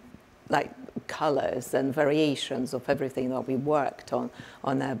colours and variations of everything that we worked on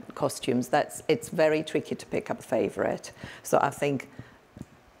our costumes. It's very tricky to pick up a favourite. So I think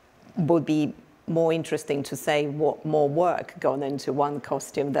would be more interesting to say what more work gone into one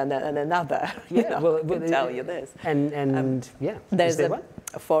costume than another. Yeah, well, I can tell you this. There's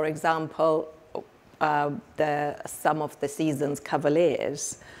for example, some of the season's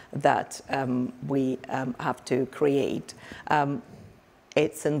cavaliers that we have to create.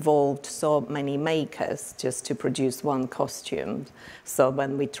 It's involved so many makers just to produce one costume. So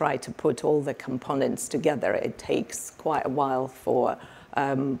when we try to put all the components together, it takes quite a while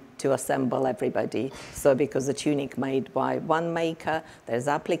to assemble everybody. So because the tunic made by one maker, there's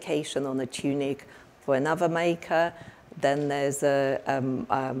application on the tunic for another maker, then there's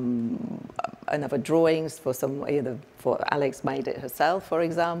another drawings for for Alex made it herself, for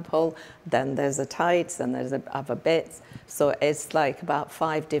example. Then there's the tights, and there's other bits. So it's like about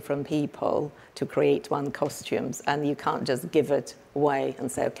 5 different people to create one costumes, and you can't just give it away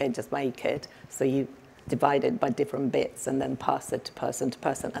and say, okay, just make it. So divide it by different bits and then pass it to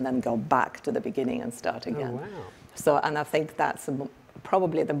person, and then go back to the beginning and start again. Oh, wow. So, and I think that's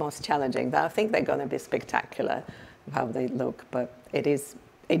probably the most challenging. I think they're going to be spectacular, how they look, but it is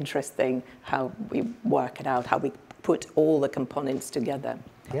interesting how we work it out, how we put all the components together.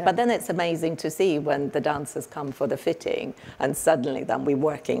 Yeah. But then it's amazing to see when the dancers come for the fitting, and suddenly then we're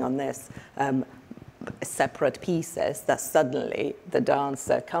working on this separate pieces, that suddenly the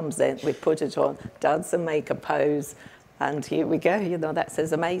dancer comes in, we put it on, dancer make a pose, and here we go. You know, that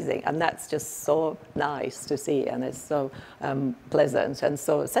is amazing, and that's just so nice to see, and it's so pleasant and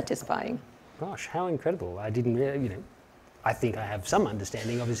so satisfying. Gosh, how incredible! I didn't really, you know, I think I have some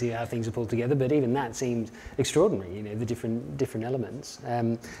understanding, obviously, how things are pulled together, but even that seemed extraordinary, you know, the different elements.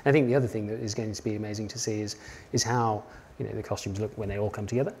 I think the other thing that is going to be amazing to see is how, you know, the costumes look when they all come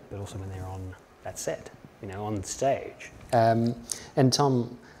together, but also when they're on that set, you know, on stage. And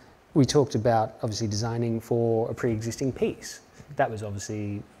Tom, we talked about obviously designing for a pre-existing piece. That was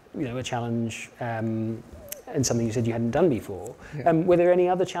obviously, you know, a challenge and something you said you hadn't done before. Yeah. Were there any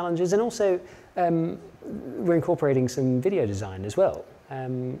other challenges? And also, we're incorporating some video design as well.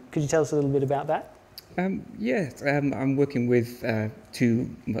 Could you tell us a little bit about that? Yes, I'm working with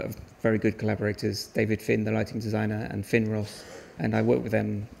two very good collaborators, David Finn, the lighting designer, and Finn Ross, and I work with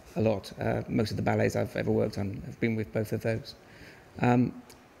them a lot. Most of the ballets I've ever worked on have been with both of those.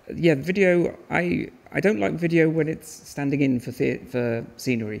 Yeah, video, I don't like video when it's standing in for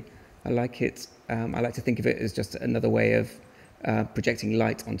scenery. I like it, I like to think of it as just another way of projecting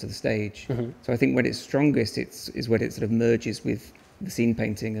light onto the stage. Mm-hmm. So I think when it's strongest, is when it sort of merges with the scene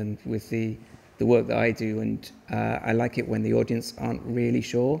painting and with the work that I do. And I like it when the audience aren't really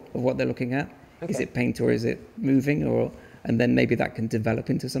sure of what they're looking at. Okay. Is it paint or is it moving? And then maybe that can develop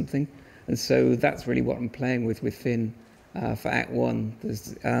into something. And so that's really what I'm playing with Finn for Act 1.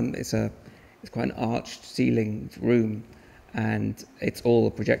 It's quite an arched ceiling room, and it's all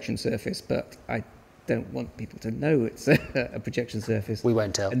a projection surface, but I don't want people to know it's a projection surface. We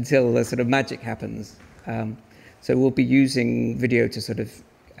won't tell. Until the sort of magic happens. So we'll be using video to sort of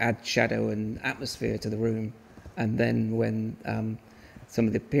add shadow and atmosphere to the room. And then when some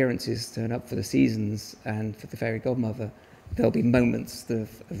of the appearances turn up for the seasons and for the fairy godmother, there'll be moments of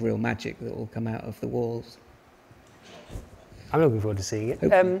real magic that will come out of the walls. I'm looking forward to seeing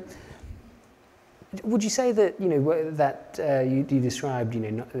it. Would you say that, you know, that you described, you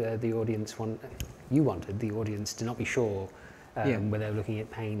know, the audience you wanted the audience to not be sure whether they're looking at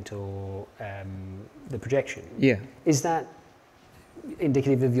paint or the projection? Yeah. Is that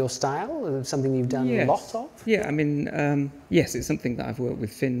indicative of your style, of something you've done a lot of? Yeah, I mean, yes, it's something that I've worked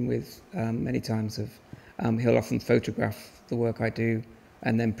with Finn with many times. He'll often photograph the work I do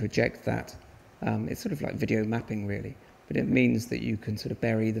and then project that. It's sort of like video mapping, really, but it means that you can sort of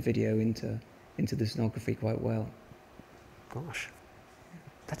bury the video into the scenography quite well. Gosh,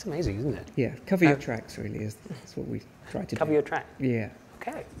 that's amazing, isn't it? Yeah, cover your tracks, really, that's what we try to do. Cover your track? Yeah.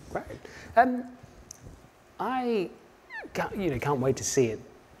 Okay, great. I can't wait to see it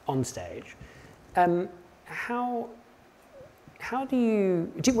on stage. How do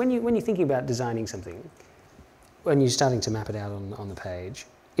you, when you're thinking about designing something, when you're starting to map it out on the page,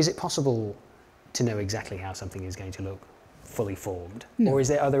 is it possible to know exactly how something is going to look fully formed? No. Or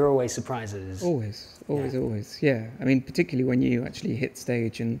are there always surprises? Always, yeah. I mean, particularly when you actually hit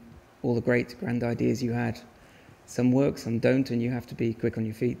stage and all the great grand ideas you had, some work, some don't, and you have to be quick on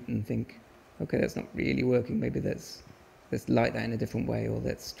your feet and think, okay, that's not really working, maybe let's light that in a different way, or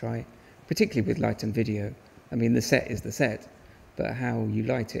let's try, particularly with light and video. I mean, the set is the set, but how you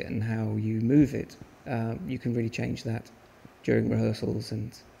light it and how you move it, you can really change that during rehearsals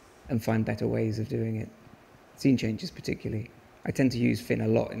and find better ways of doing it. Scene changes particularly. I tend to use Finn a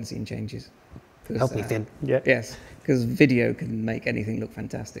lot in scene changes. Help me, Finn. Yeah. Yes, because video can make anything look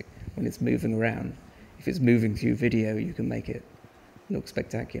fantastic when it's moving around. If it's moving through video, you can make it look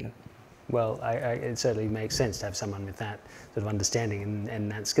spectacular. Well, it certainly makes sense to have someone with that sort of understanding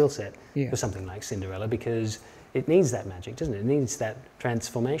and that skill set for something like Cinderella, because it needs that magic, doesn't it? It needs that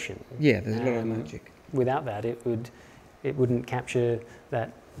transformation. Yeah, there's a lot of magic. Without that, it wouldn't capture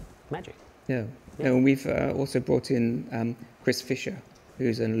that magic. No. No, and we've also brought in Chris Fisher,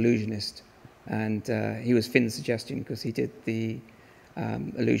 who's an illusionist, and he was Finn's suggestion because he did the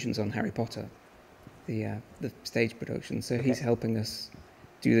illusions on Harry Potter, the stage production. So he's helping us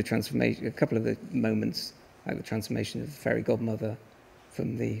do the transformation, a couple of the moments, like the transformation of the fairy godmother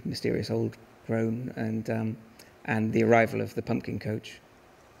from the mysterious old crone, and the arrival of the pumpkin coach.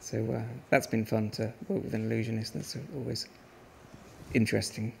 So that's been fun to work with an illusionist. That's always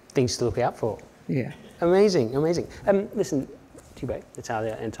interesting. Things to look out for. Yeah. Amazing, amazing. Listen, you both,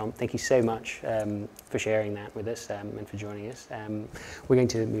 Natalia and Tom. Thank you so much for sharing that with us and for joining us. We're going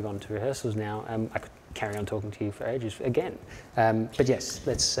to move on to rehearsals now. I could carry on talking to you for ages again. But yes,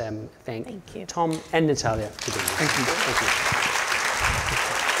 let's thank Tom and Natalia for being here. Thank you. Thank you.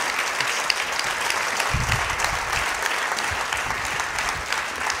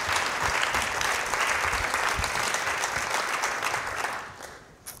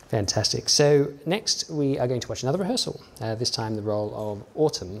 Fantastic. So next we are going to watch another rehearsal, this time the role of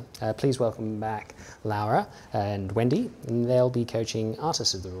Autumn. Please welcome back Laura and Wendy, and they'll be coaching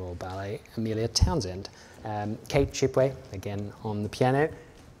artists of the Royal Ballet, Amelia Townsend. Kate Shipway, again on the piano.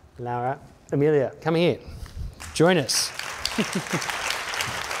 Laura, Amelia, come here. Join us.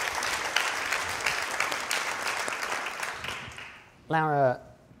 Laura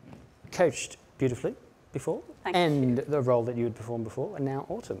coached beautifully before, and the role that you had performed before, and now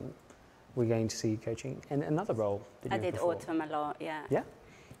Autumn, we're going to see you coaching in another role that you I did performed. Autumn a lot, yeah. Yeah?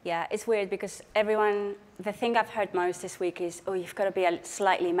 Yeah, it's weird because everyone, the thing I've heard most this week is, oh, you've got to be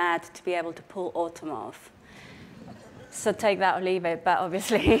slightly mad to be able to pull Autumn off. So take that or leave it, but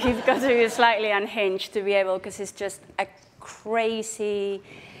obviously you've got to be slightly unhinged to be able, because it's just a crazy,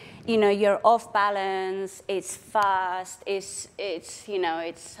 you know, you're off balance, it's fast, it's you know,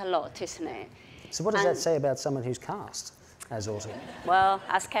 it's a lot, isn't it? So what does that say about someone who's cast as Autumn? Well,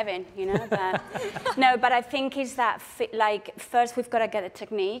 ask Kevin, you know. But no, but I think is that, like, first we've got to get a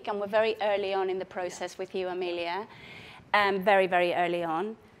technique, and we're very early on in the process with you, Amelia, very, very early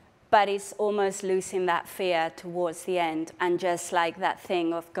on. But it's almost losing that fear towards the end, and just like that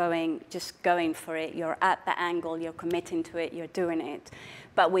thing of just going for it. You're at the angle, you're committing to it, you're doing it,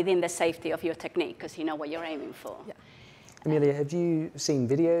 but within the safety of your technique, because you know what you're aiming for. Yeah. Amelia, have you seen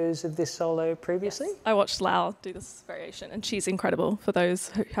videos of this solo previously? Yes. I watched Lau do this variation, and she's incredible. For those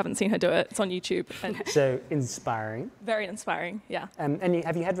who haven't seen her do it, it's on YouTube. And so inspiring. Very inspiring, yeah. And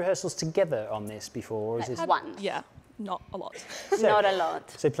have you had rehearsals together on this before? Or is this one? Yeah, not a lot. So, not a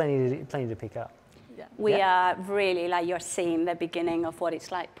lot. So plenty to pick up. Yeah. We are really, like, you're seeing the beginning of what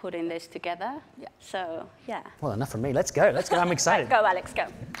it's like putting this together. Yeah. So, yeah. Well, enough from me. Let's go. Let's go. I'm excited. Go, Alex, go.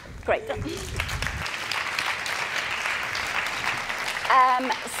 Great.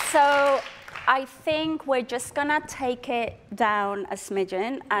 So I think we're just gonna take it down a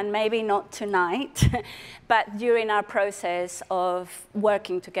smidgen, and maybe not tonight, but during our process of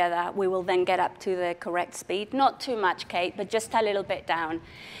working together, we will then get up to the correct speed. Not too much, Kate, but just a little bit down.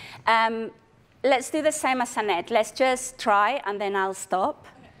 Let's do the same as Annette. Let's just try, and then I'll stop.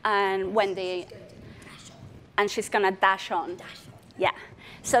 And Wendy, and she's gonna dash on. Yeah.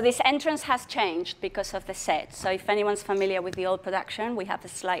 So this entrance has changed because of the set. So if anyone's familiar with the old production, we have a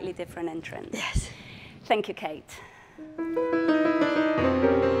slightly different entrance. Yes. Thank you, Kate.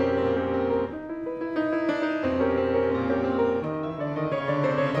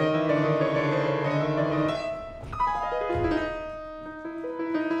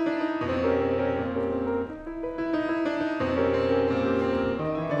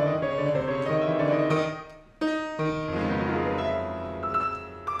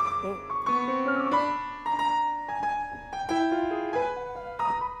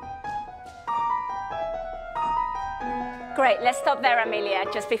 Great, let's stop there, Amelia,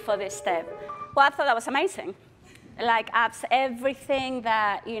 just before this step. Well, I thought that was amazing. Like, everything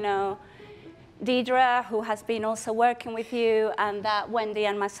that, you know, Deidre, who has been also working with you, and that Wendy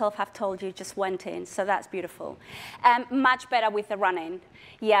and myself have told you, just went in. So that's beautiful. Much better with the running.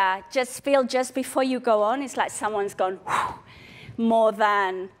 Yeah, just feel just before you go on, it's like someone's gone whew, more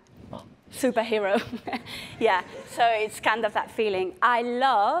than superhero. Yeah, so it's kind of that feeling. I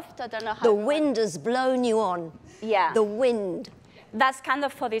loved, I don't know how. The wind has blown you on. Yeah. The wind. That's kind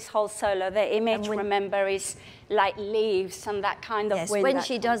of for this whole solo. The image, remember, is like leaves and that kind of wind. Yes, when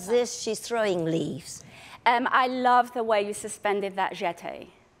she does this, she's throwing leaves. I love the way you suspended that jeté.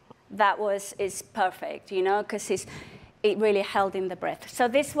 That is perfect, you know, because it really held in the breath. So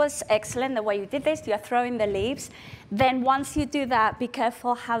this was excellent, the way you did this. You're throwing the leaves. Then once you do that, be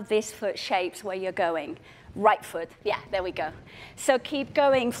careful how this foot shapes where you're going. Right foot, yeah, there we go. So keep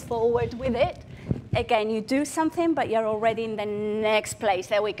going forward with it. Again, you do something, but you're already in the next place.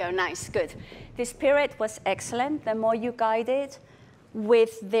 There we go, nice, good. This pirouette was excellent. The more you guide it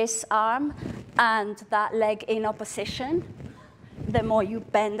with this arm and that leg in opposition, the more you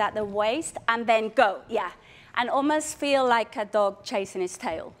bend at the waist, and then go, yeah. And almost feel like a dog chasing its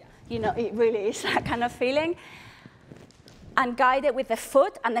tail. You know, it really is that kind of feeling. And guide it with the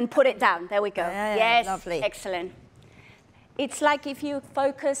foot, and then put it down. There we go. Yeah, yes, lovely. Excellent. It's like if you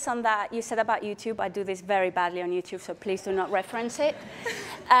focus on that, you said about YouTube, I do this very badly on YouTube, so please do not reference it.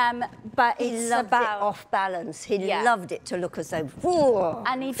 But he loved it off balance. He loved it to look as though, whoa,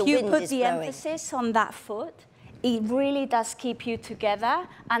 and if you put the emphasis on that foot, it really does keep you together,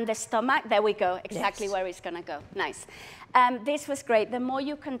 and the stomach, there we go, exactly where it's gonna go, nice. This was great. The more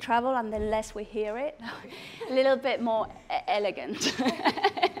you can travel and the less we hear it, a little bit more elegant.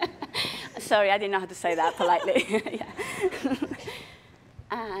 Sorry, I didn't know how to say that politely.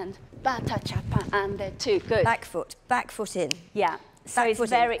 And bata chapa and the 2, good. Back foot in. Yeah, so back it's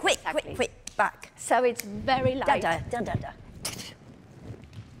very, quick, back. So it's very light. Da, da, da, da, da.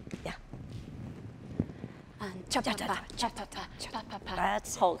 Yeah. And cha-pa-pa, cha-pa-pa, cha-pa-pa.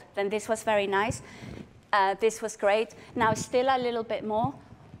 Hold. Then this was very nice. This was great. Now still a little bit more.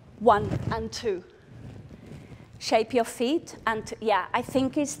 1 and 2. Shape your feet and yeah, I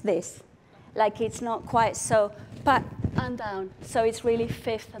think it's this. Like it's not quite so, but and down. So it's really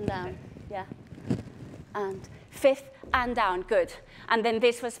 5th and down. Yeah. And 5th and down, good. And then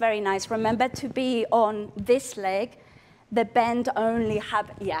this was very nice. Remember to be on this leg. The bend only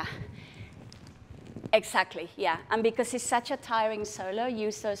have, yeah. Exactly, yeah. And because it's such a tiring solo,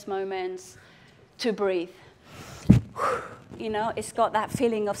 use those moments to breathe. You know, it's got that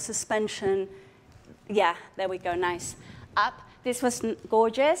feeling of suspension. Yeah, there we go, nice. Up, this was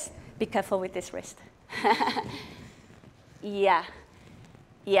gorgeous. Be careful with this wrist. Yeah,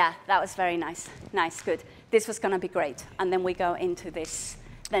 that was very nice. Nice, good. This was gonna be great. And then we go into this,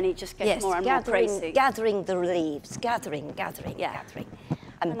 then it just gets more and more crazy. Gathering the leaves, gathering.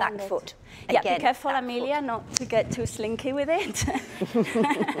 And back foot. Again, yeah, be careful, Amelia, not to get too slinky with it.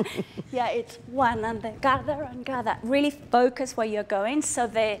 Yeah, it's 1 and then gather and gather. Really focus where you're going. So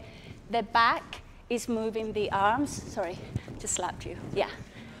the back is moving the arms. Sorry, just slapped you. Yeah,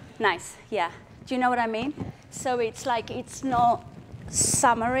 nice, yeah. Do you know what I mean? So it's like, it's not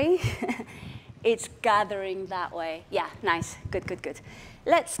summary. It's gathering that way. Yeah, nice, good.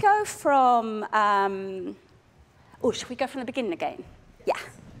 Let's go from, should we go from the beginning again? Yeah.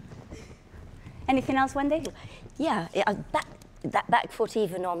 Anything else, Wendy? Yeah, that back foot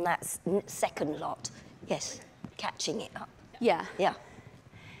even on that second lot. Yes, catching it up. Yeah. Yeah.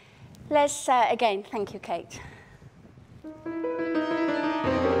 Let's, again, thank you, Kate.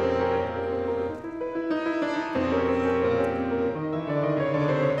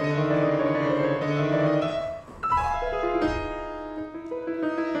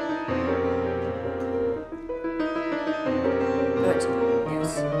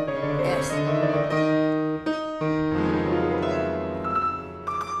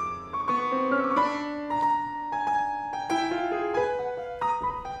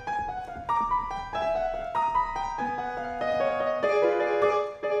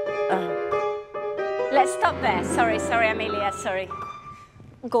 Let's stop there. Sorry, Amelia, sorry.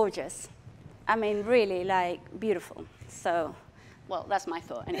 Gorgeous. I mean, really, like, beautiful. So, well, that's my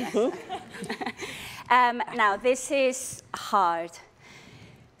thought anyway. Now, this is hard.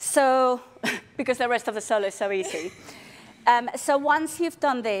 So, because the rest of the solo is so easy. So once you've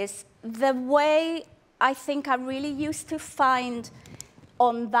done this, the way I think I really used to find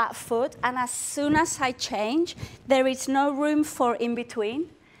on that foot, and as soon as I change, there is no room for in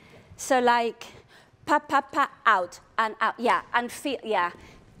between. So like, pa, pa, pa, out, yeah, and feel, yeah.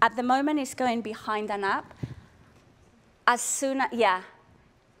 At the moment, it's going behind and up. As soon as, yeah,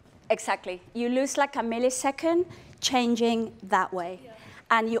 exactly. You lose like a millisecond changing that way. Yeah.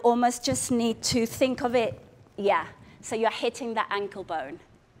 And you almost just need to think of it, yeah. So you're hitting the ankle bone,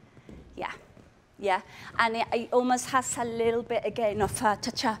 yeah. Yeah, and it almost has a little bit again of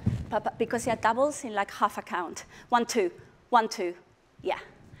cha-cha, because it doubles in like half a count. 1, 2, 1, 2, yeah.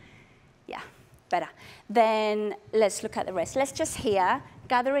 Yeah, better. Then let's look at the rest. Let's just hear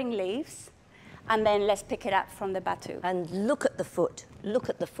gathering leaves, and then let's pick it up from the batu. And look at the foot, look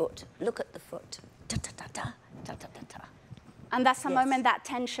at the foot, look at the foot. Ta-ta-ta-ta, ta-ta-ta-ta. And that's a moment that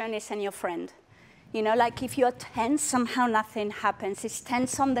tension isn't your friend. You know, like if you're tense, somehow nothing happens. It's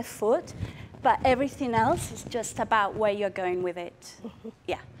tense on the foot, but everything else is just about where you're going with it.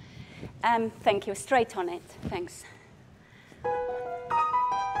 Yeah. Thank you. Straight on it. Thanks.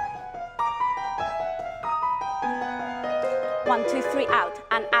 One, two, three, out,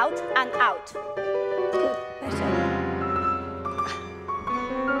 and out, and out. Good, better.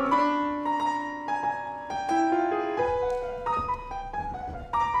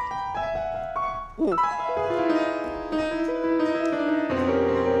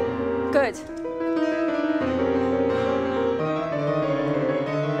 Good.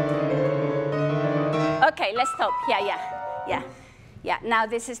 Okay, let's stop. Yeah. Yeah, now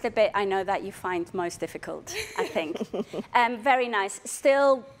this is the bit I know that you find most difficult, I think. Very nice.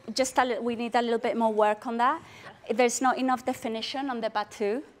 Still, just a little, we need a little bit more work on that. Yeah. There's not enough definition on the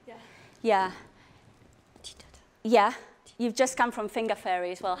batu. Yeah. Yeah. Yeah. You've just come from finger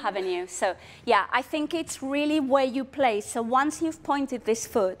fairy as well, haven't you? So, yeah, I think it's really where you place. So once you've pointed this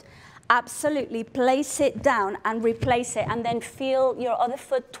foot, absolutely place it down and replace it, and then feel your other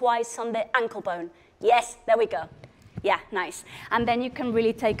foot twice on the ankle bone. Yes, there we go. Yeah, nice. And then you can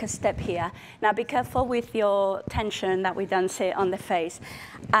really take a step here. Now be careful with your tension that we don't see on the face.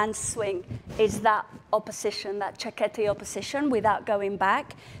 And swing is that opposition, that cecchetti opposition without going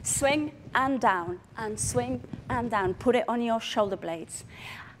back. Swing and down, and swing and down. Put it on your shoulder blades.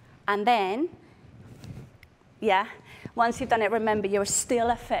 And then, yeah, once you've done it, remember you're still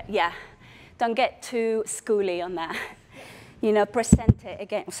a fit. Yeah, don't get too schooly on that. You know, present it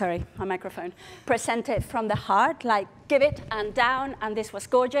again, sorry, my microphone. Present it from the heart, like give it and down, and this was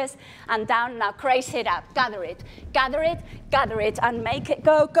gorgeous, and down, now crazy it up, gather it, gather it, gather it, and make it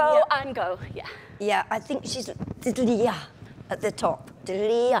go, go, yeah. And go, yeah. Yeah, I think she's diddly-ya at the top,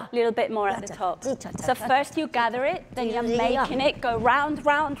 diddly-ya. A little bit more at the top. So first you gather it, then you're making it go round,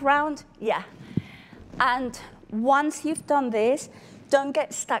 round, round, yeah. And once you've done this, don't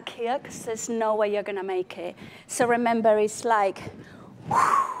get stuck here, because there's no way you're going to make it. So remember, it's like, whoo.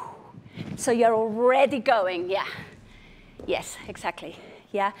 So you're already going, yeah. Yes, exactly,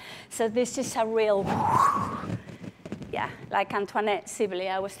 yeah. So this is a real, whoo. Yeah, like Antoinette Sibley,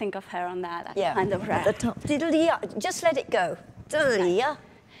 I always think of her on that yeah. Kind of at the top. Just let it go.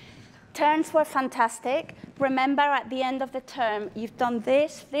 Turns were fantastic. Remember, at the end of the term, you've done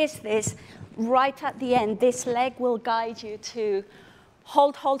this, this, this. Right at the end, this leg will guide you to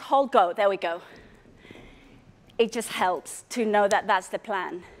hold, hold, hold, go. There we go. It just helps to know that that's the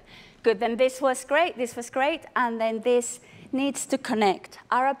plan. Good, then this was great, and then this needs to connect.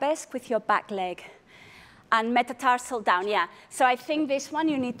 Arabesque with your back leg. And metatarsal down, yeah. So I think this one,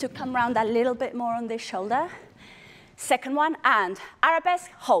 you need to come round a little bit more on this shoulder. Second one, and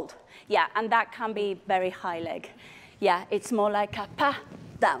arabesque, hold. Yeah, and that can be very high leg. Yeah, it's more like a pa,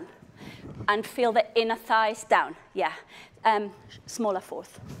 down. And feel the inner thighs down, yeah. Smaller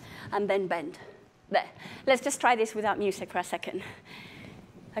fourth, and then bend. There. Let's just try this without music for a second.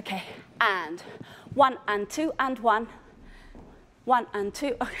 Okay, and 1 and 2 and 1. 1 and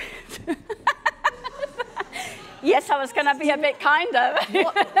 2. Yes, I was going to be a bit kinder.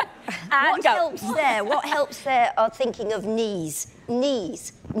 What helps there? What helps there are thinking of knees.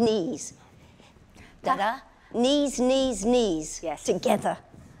 Knees, knees. Da-da. Knees, knees, knees. Yes. Together.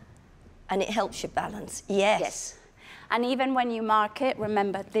 And it helps you balance. Yes. Yes. And even when you mark it,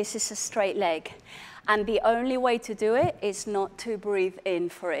 remember, this is a straight leg. And the only way to do it is not to breathe in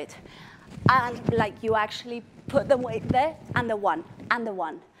for it. And like you actually put the weight there, and the 1, and the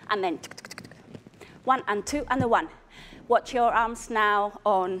 1, and then 1 and 2 and the 1. Watch your arms now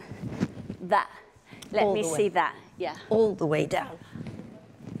on that. Let me see that. Yeah. All the way down.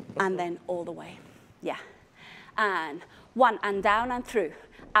 And then all the way. Yeah. And 1 and down and through.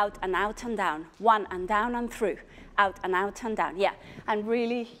 Out and down. 1 and down and through. Out and down. Yeah. And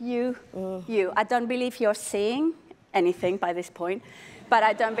really, you. I don't believe you're seeing anything by this point, but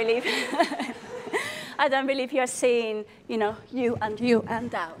I don't believe I don't believe you're seeing, you know, you and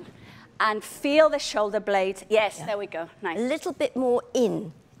down. And feel the shoulder blades. Yes, yeah. There we go. Nice. A little bit more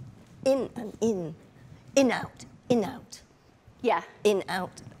in. In and in. In, out. In, out. Yeah. In,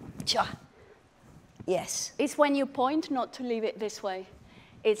 out. Cha. Yes. It's when you point, not to leave it this way.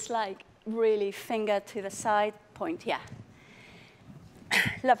 It's like really finger to the side, point. Yeah.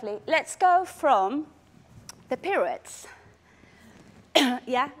 Lovely. Let's go from the pirouettes.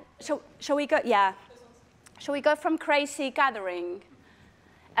 Yeah? Shall we go? Yeah. Shall we go from crazy gathering?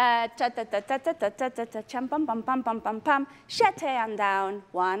 Cham pam pam pam pam pam pam. Jeté and down.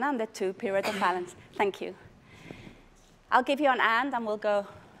 1 and the 2. Pirouette of balance. Thank you. I'll give you an and we'll go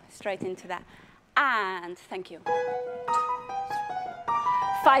straight into that. And thank you.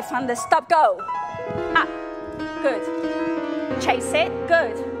 5 on the stop. Go. Up. Good. Chase it.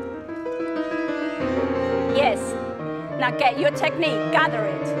 Good. Yes. Now get your technique. Gather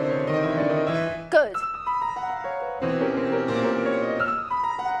it. Good.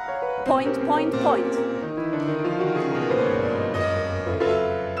 Point, point, point.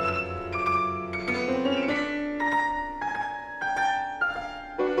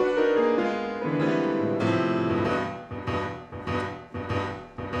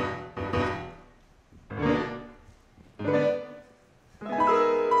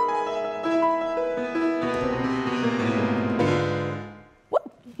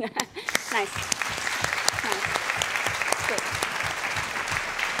 Nice. Nice. Good.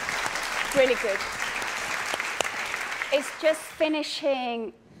 really good. It's just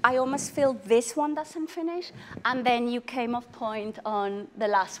finishing. I almost feel this one doesn't finish, and then you came off point on the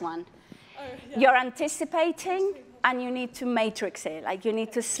last one. Oh, yeah. You're anticipating, and you need to matrix it. Like, you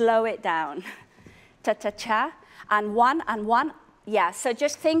need to slow it down. Ta-ta-cha, and one, yeah. So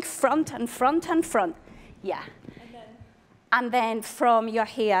just think front and front and front, yeah. And then from your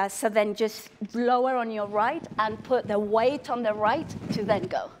here, so then just lower on your right and put the weight on the right to then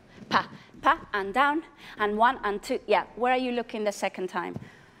go. Pa, pa, and down, and 1 and 2, yeah. Where are you looking the second time?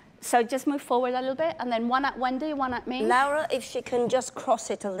 So just move forward a little bit, and then 1 at Wendy, 1 at me. Laura, if she can just cross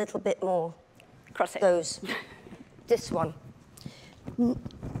it a little bit more. Cross it. Those. This one.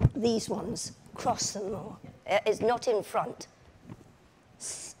 These ones. Cross them more. It's not in front.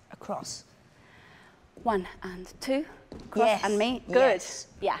 Across. 1 and 2. Cross yes. and me. Good. Yes.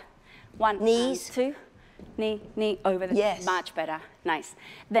 Yeah. 1 Knees. and 2. Knee, knee over the. Yes. Much better. Nice.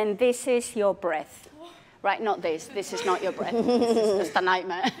 Then this is your breath. Right, not this. This is not your breath. This is just a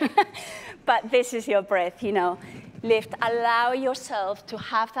nightmare. But this is your breath, you know. Lift. Allow yourself to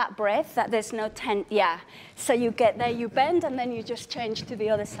have that breath, that there's no tension. Yeah. So you get there, you bend, and then you just change to the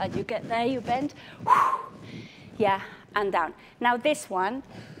other side. You get there, you bend. Yeah, and down. Now this one,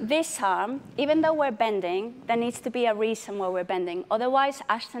 this arm, even though we're bending, there needs to be a reason why we're bending. Otherwise,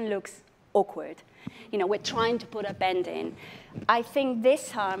 Ashton looks awkward. You know, we're trying to put a bend in. I think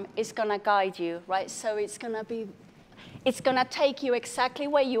this arm is going to guide you, right? So it's going to take you exactly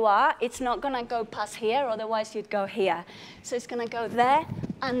where you are. It's not going to go past here, otherwise you'd go here. So it's going to go there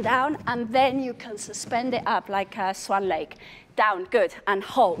and down, and then you can suspend it up like a swan lake. Down, good, and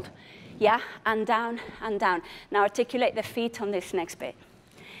hold. Yeah, and down, and down. Now articulate the feet on this next bit.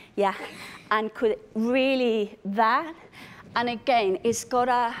 Yeah, and could really that. And again, it's got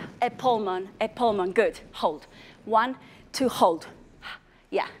a pulmon, good, hold. 1, 2, hold.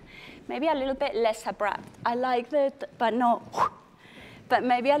 Yeah, maybe a little bit less abrupt. I like that, but not, but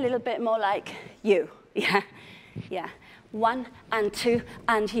maybe a little bit more like you, yeah, yeah. 1 and 2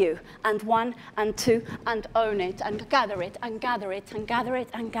 and you, and 1 and 2 and own it, and gather it, and gather it, and gather it,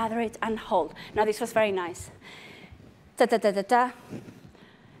 and gather it, and hold. Now this was very nice. Da da da da da.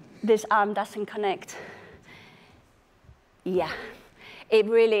 This arm doesn't connect. Yeah, it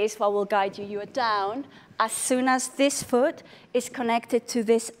really is what will guide you. You are down. As soon as this foot is connected to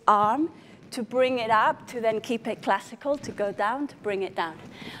this arm, to bring it up, to then keep it classical, to go down, to bring it down.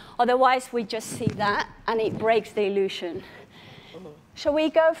 Otherwise, we just see that, and it breaks the illusion. Shall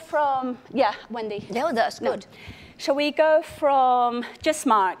we go from, yeah, Wendy? No, that's good. No. Shall we go from, just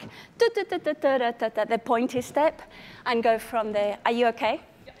mark, the pointy step, and go from the, are you okay?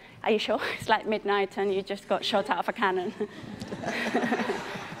 Are you sure? It's like midnight and you just got shot out of a cannon.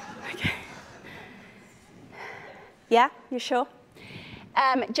 Okay. Yeah, you sure?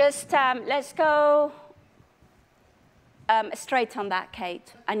 Let's go straight on that,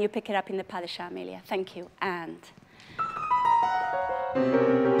 Kate, and you pick it up in the pas de chat, Amelia. Thank you, and.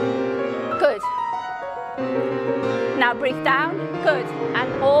 Good. Now breathe down, good,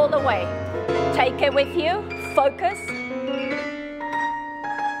 and all the way. Take it with you, focus.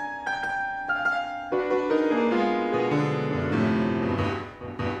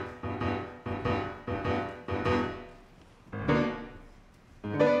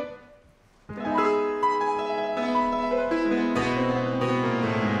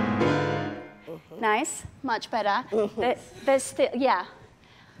 Nice, much better. There's still, yeah.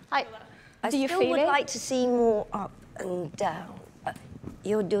 Do you still feel would it? like to see more up and down.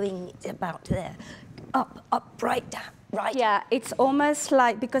 You're doing it about there. Up, up, right, down, right. Yeah, it's almost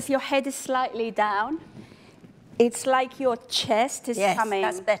like, because your head is slightly down, it's like your chest is coming.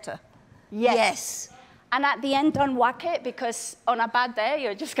 Yes, that's better. Yes. Yes. And at the end, don't whack it, because on a bad day,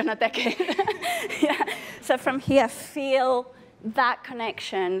 you're just going to deck it. Yeah. So from here, feel that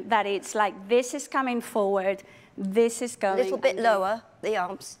connection, that it's like this is coming forward, this is going. A little bit lower, the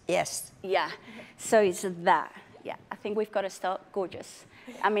arms, yes. Yeah, so it's that. Yeah, I think we've got to start. Gorgeous.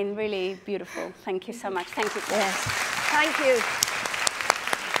 I mean, really beautiful. Thank you so much. Thank you. Yes, thank you.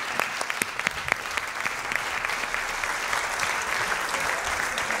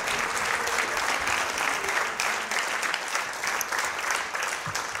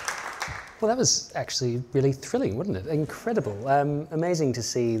 Well, that was actually really thrilling, wasn't it? Incredible. Amazing to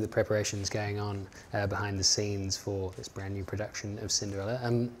see the preparations going on behind the scenes for this brand new production of Cinderella.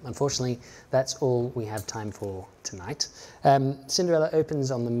 Unfortunately, that's all we have time for tonight. Cinderella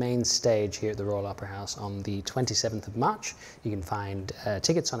opens on the main stage here at the Royal Opera House on the 27th of March. You can find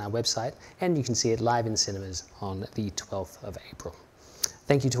tickets on our website, and you can see it live in cinemas on the 12th of April.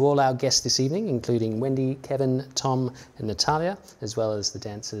 Thank you to all our guests this evening, including Wendy, Kevin, Tom and Natalia, as well as the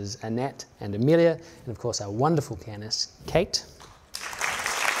dancers Annette and Amelia, and of course our wonderful pianist, Kate.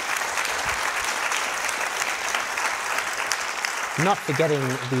 Not forgetting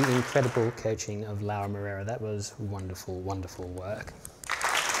the incredible coaching of Laura Moreira. That was wonderful, wonderful work.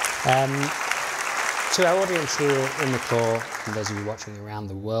 To our audience here in the claw, and those of you watching around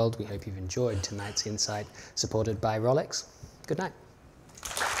the world, we hope you've enjoyed tonight's Insight, supported by Rolex. Good night.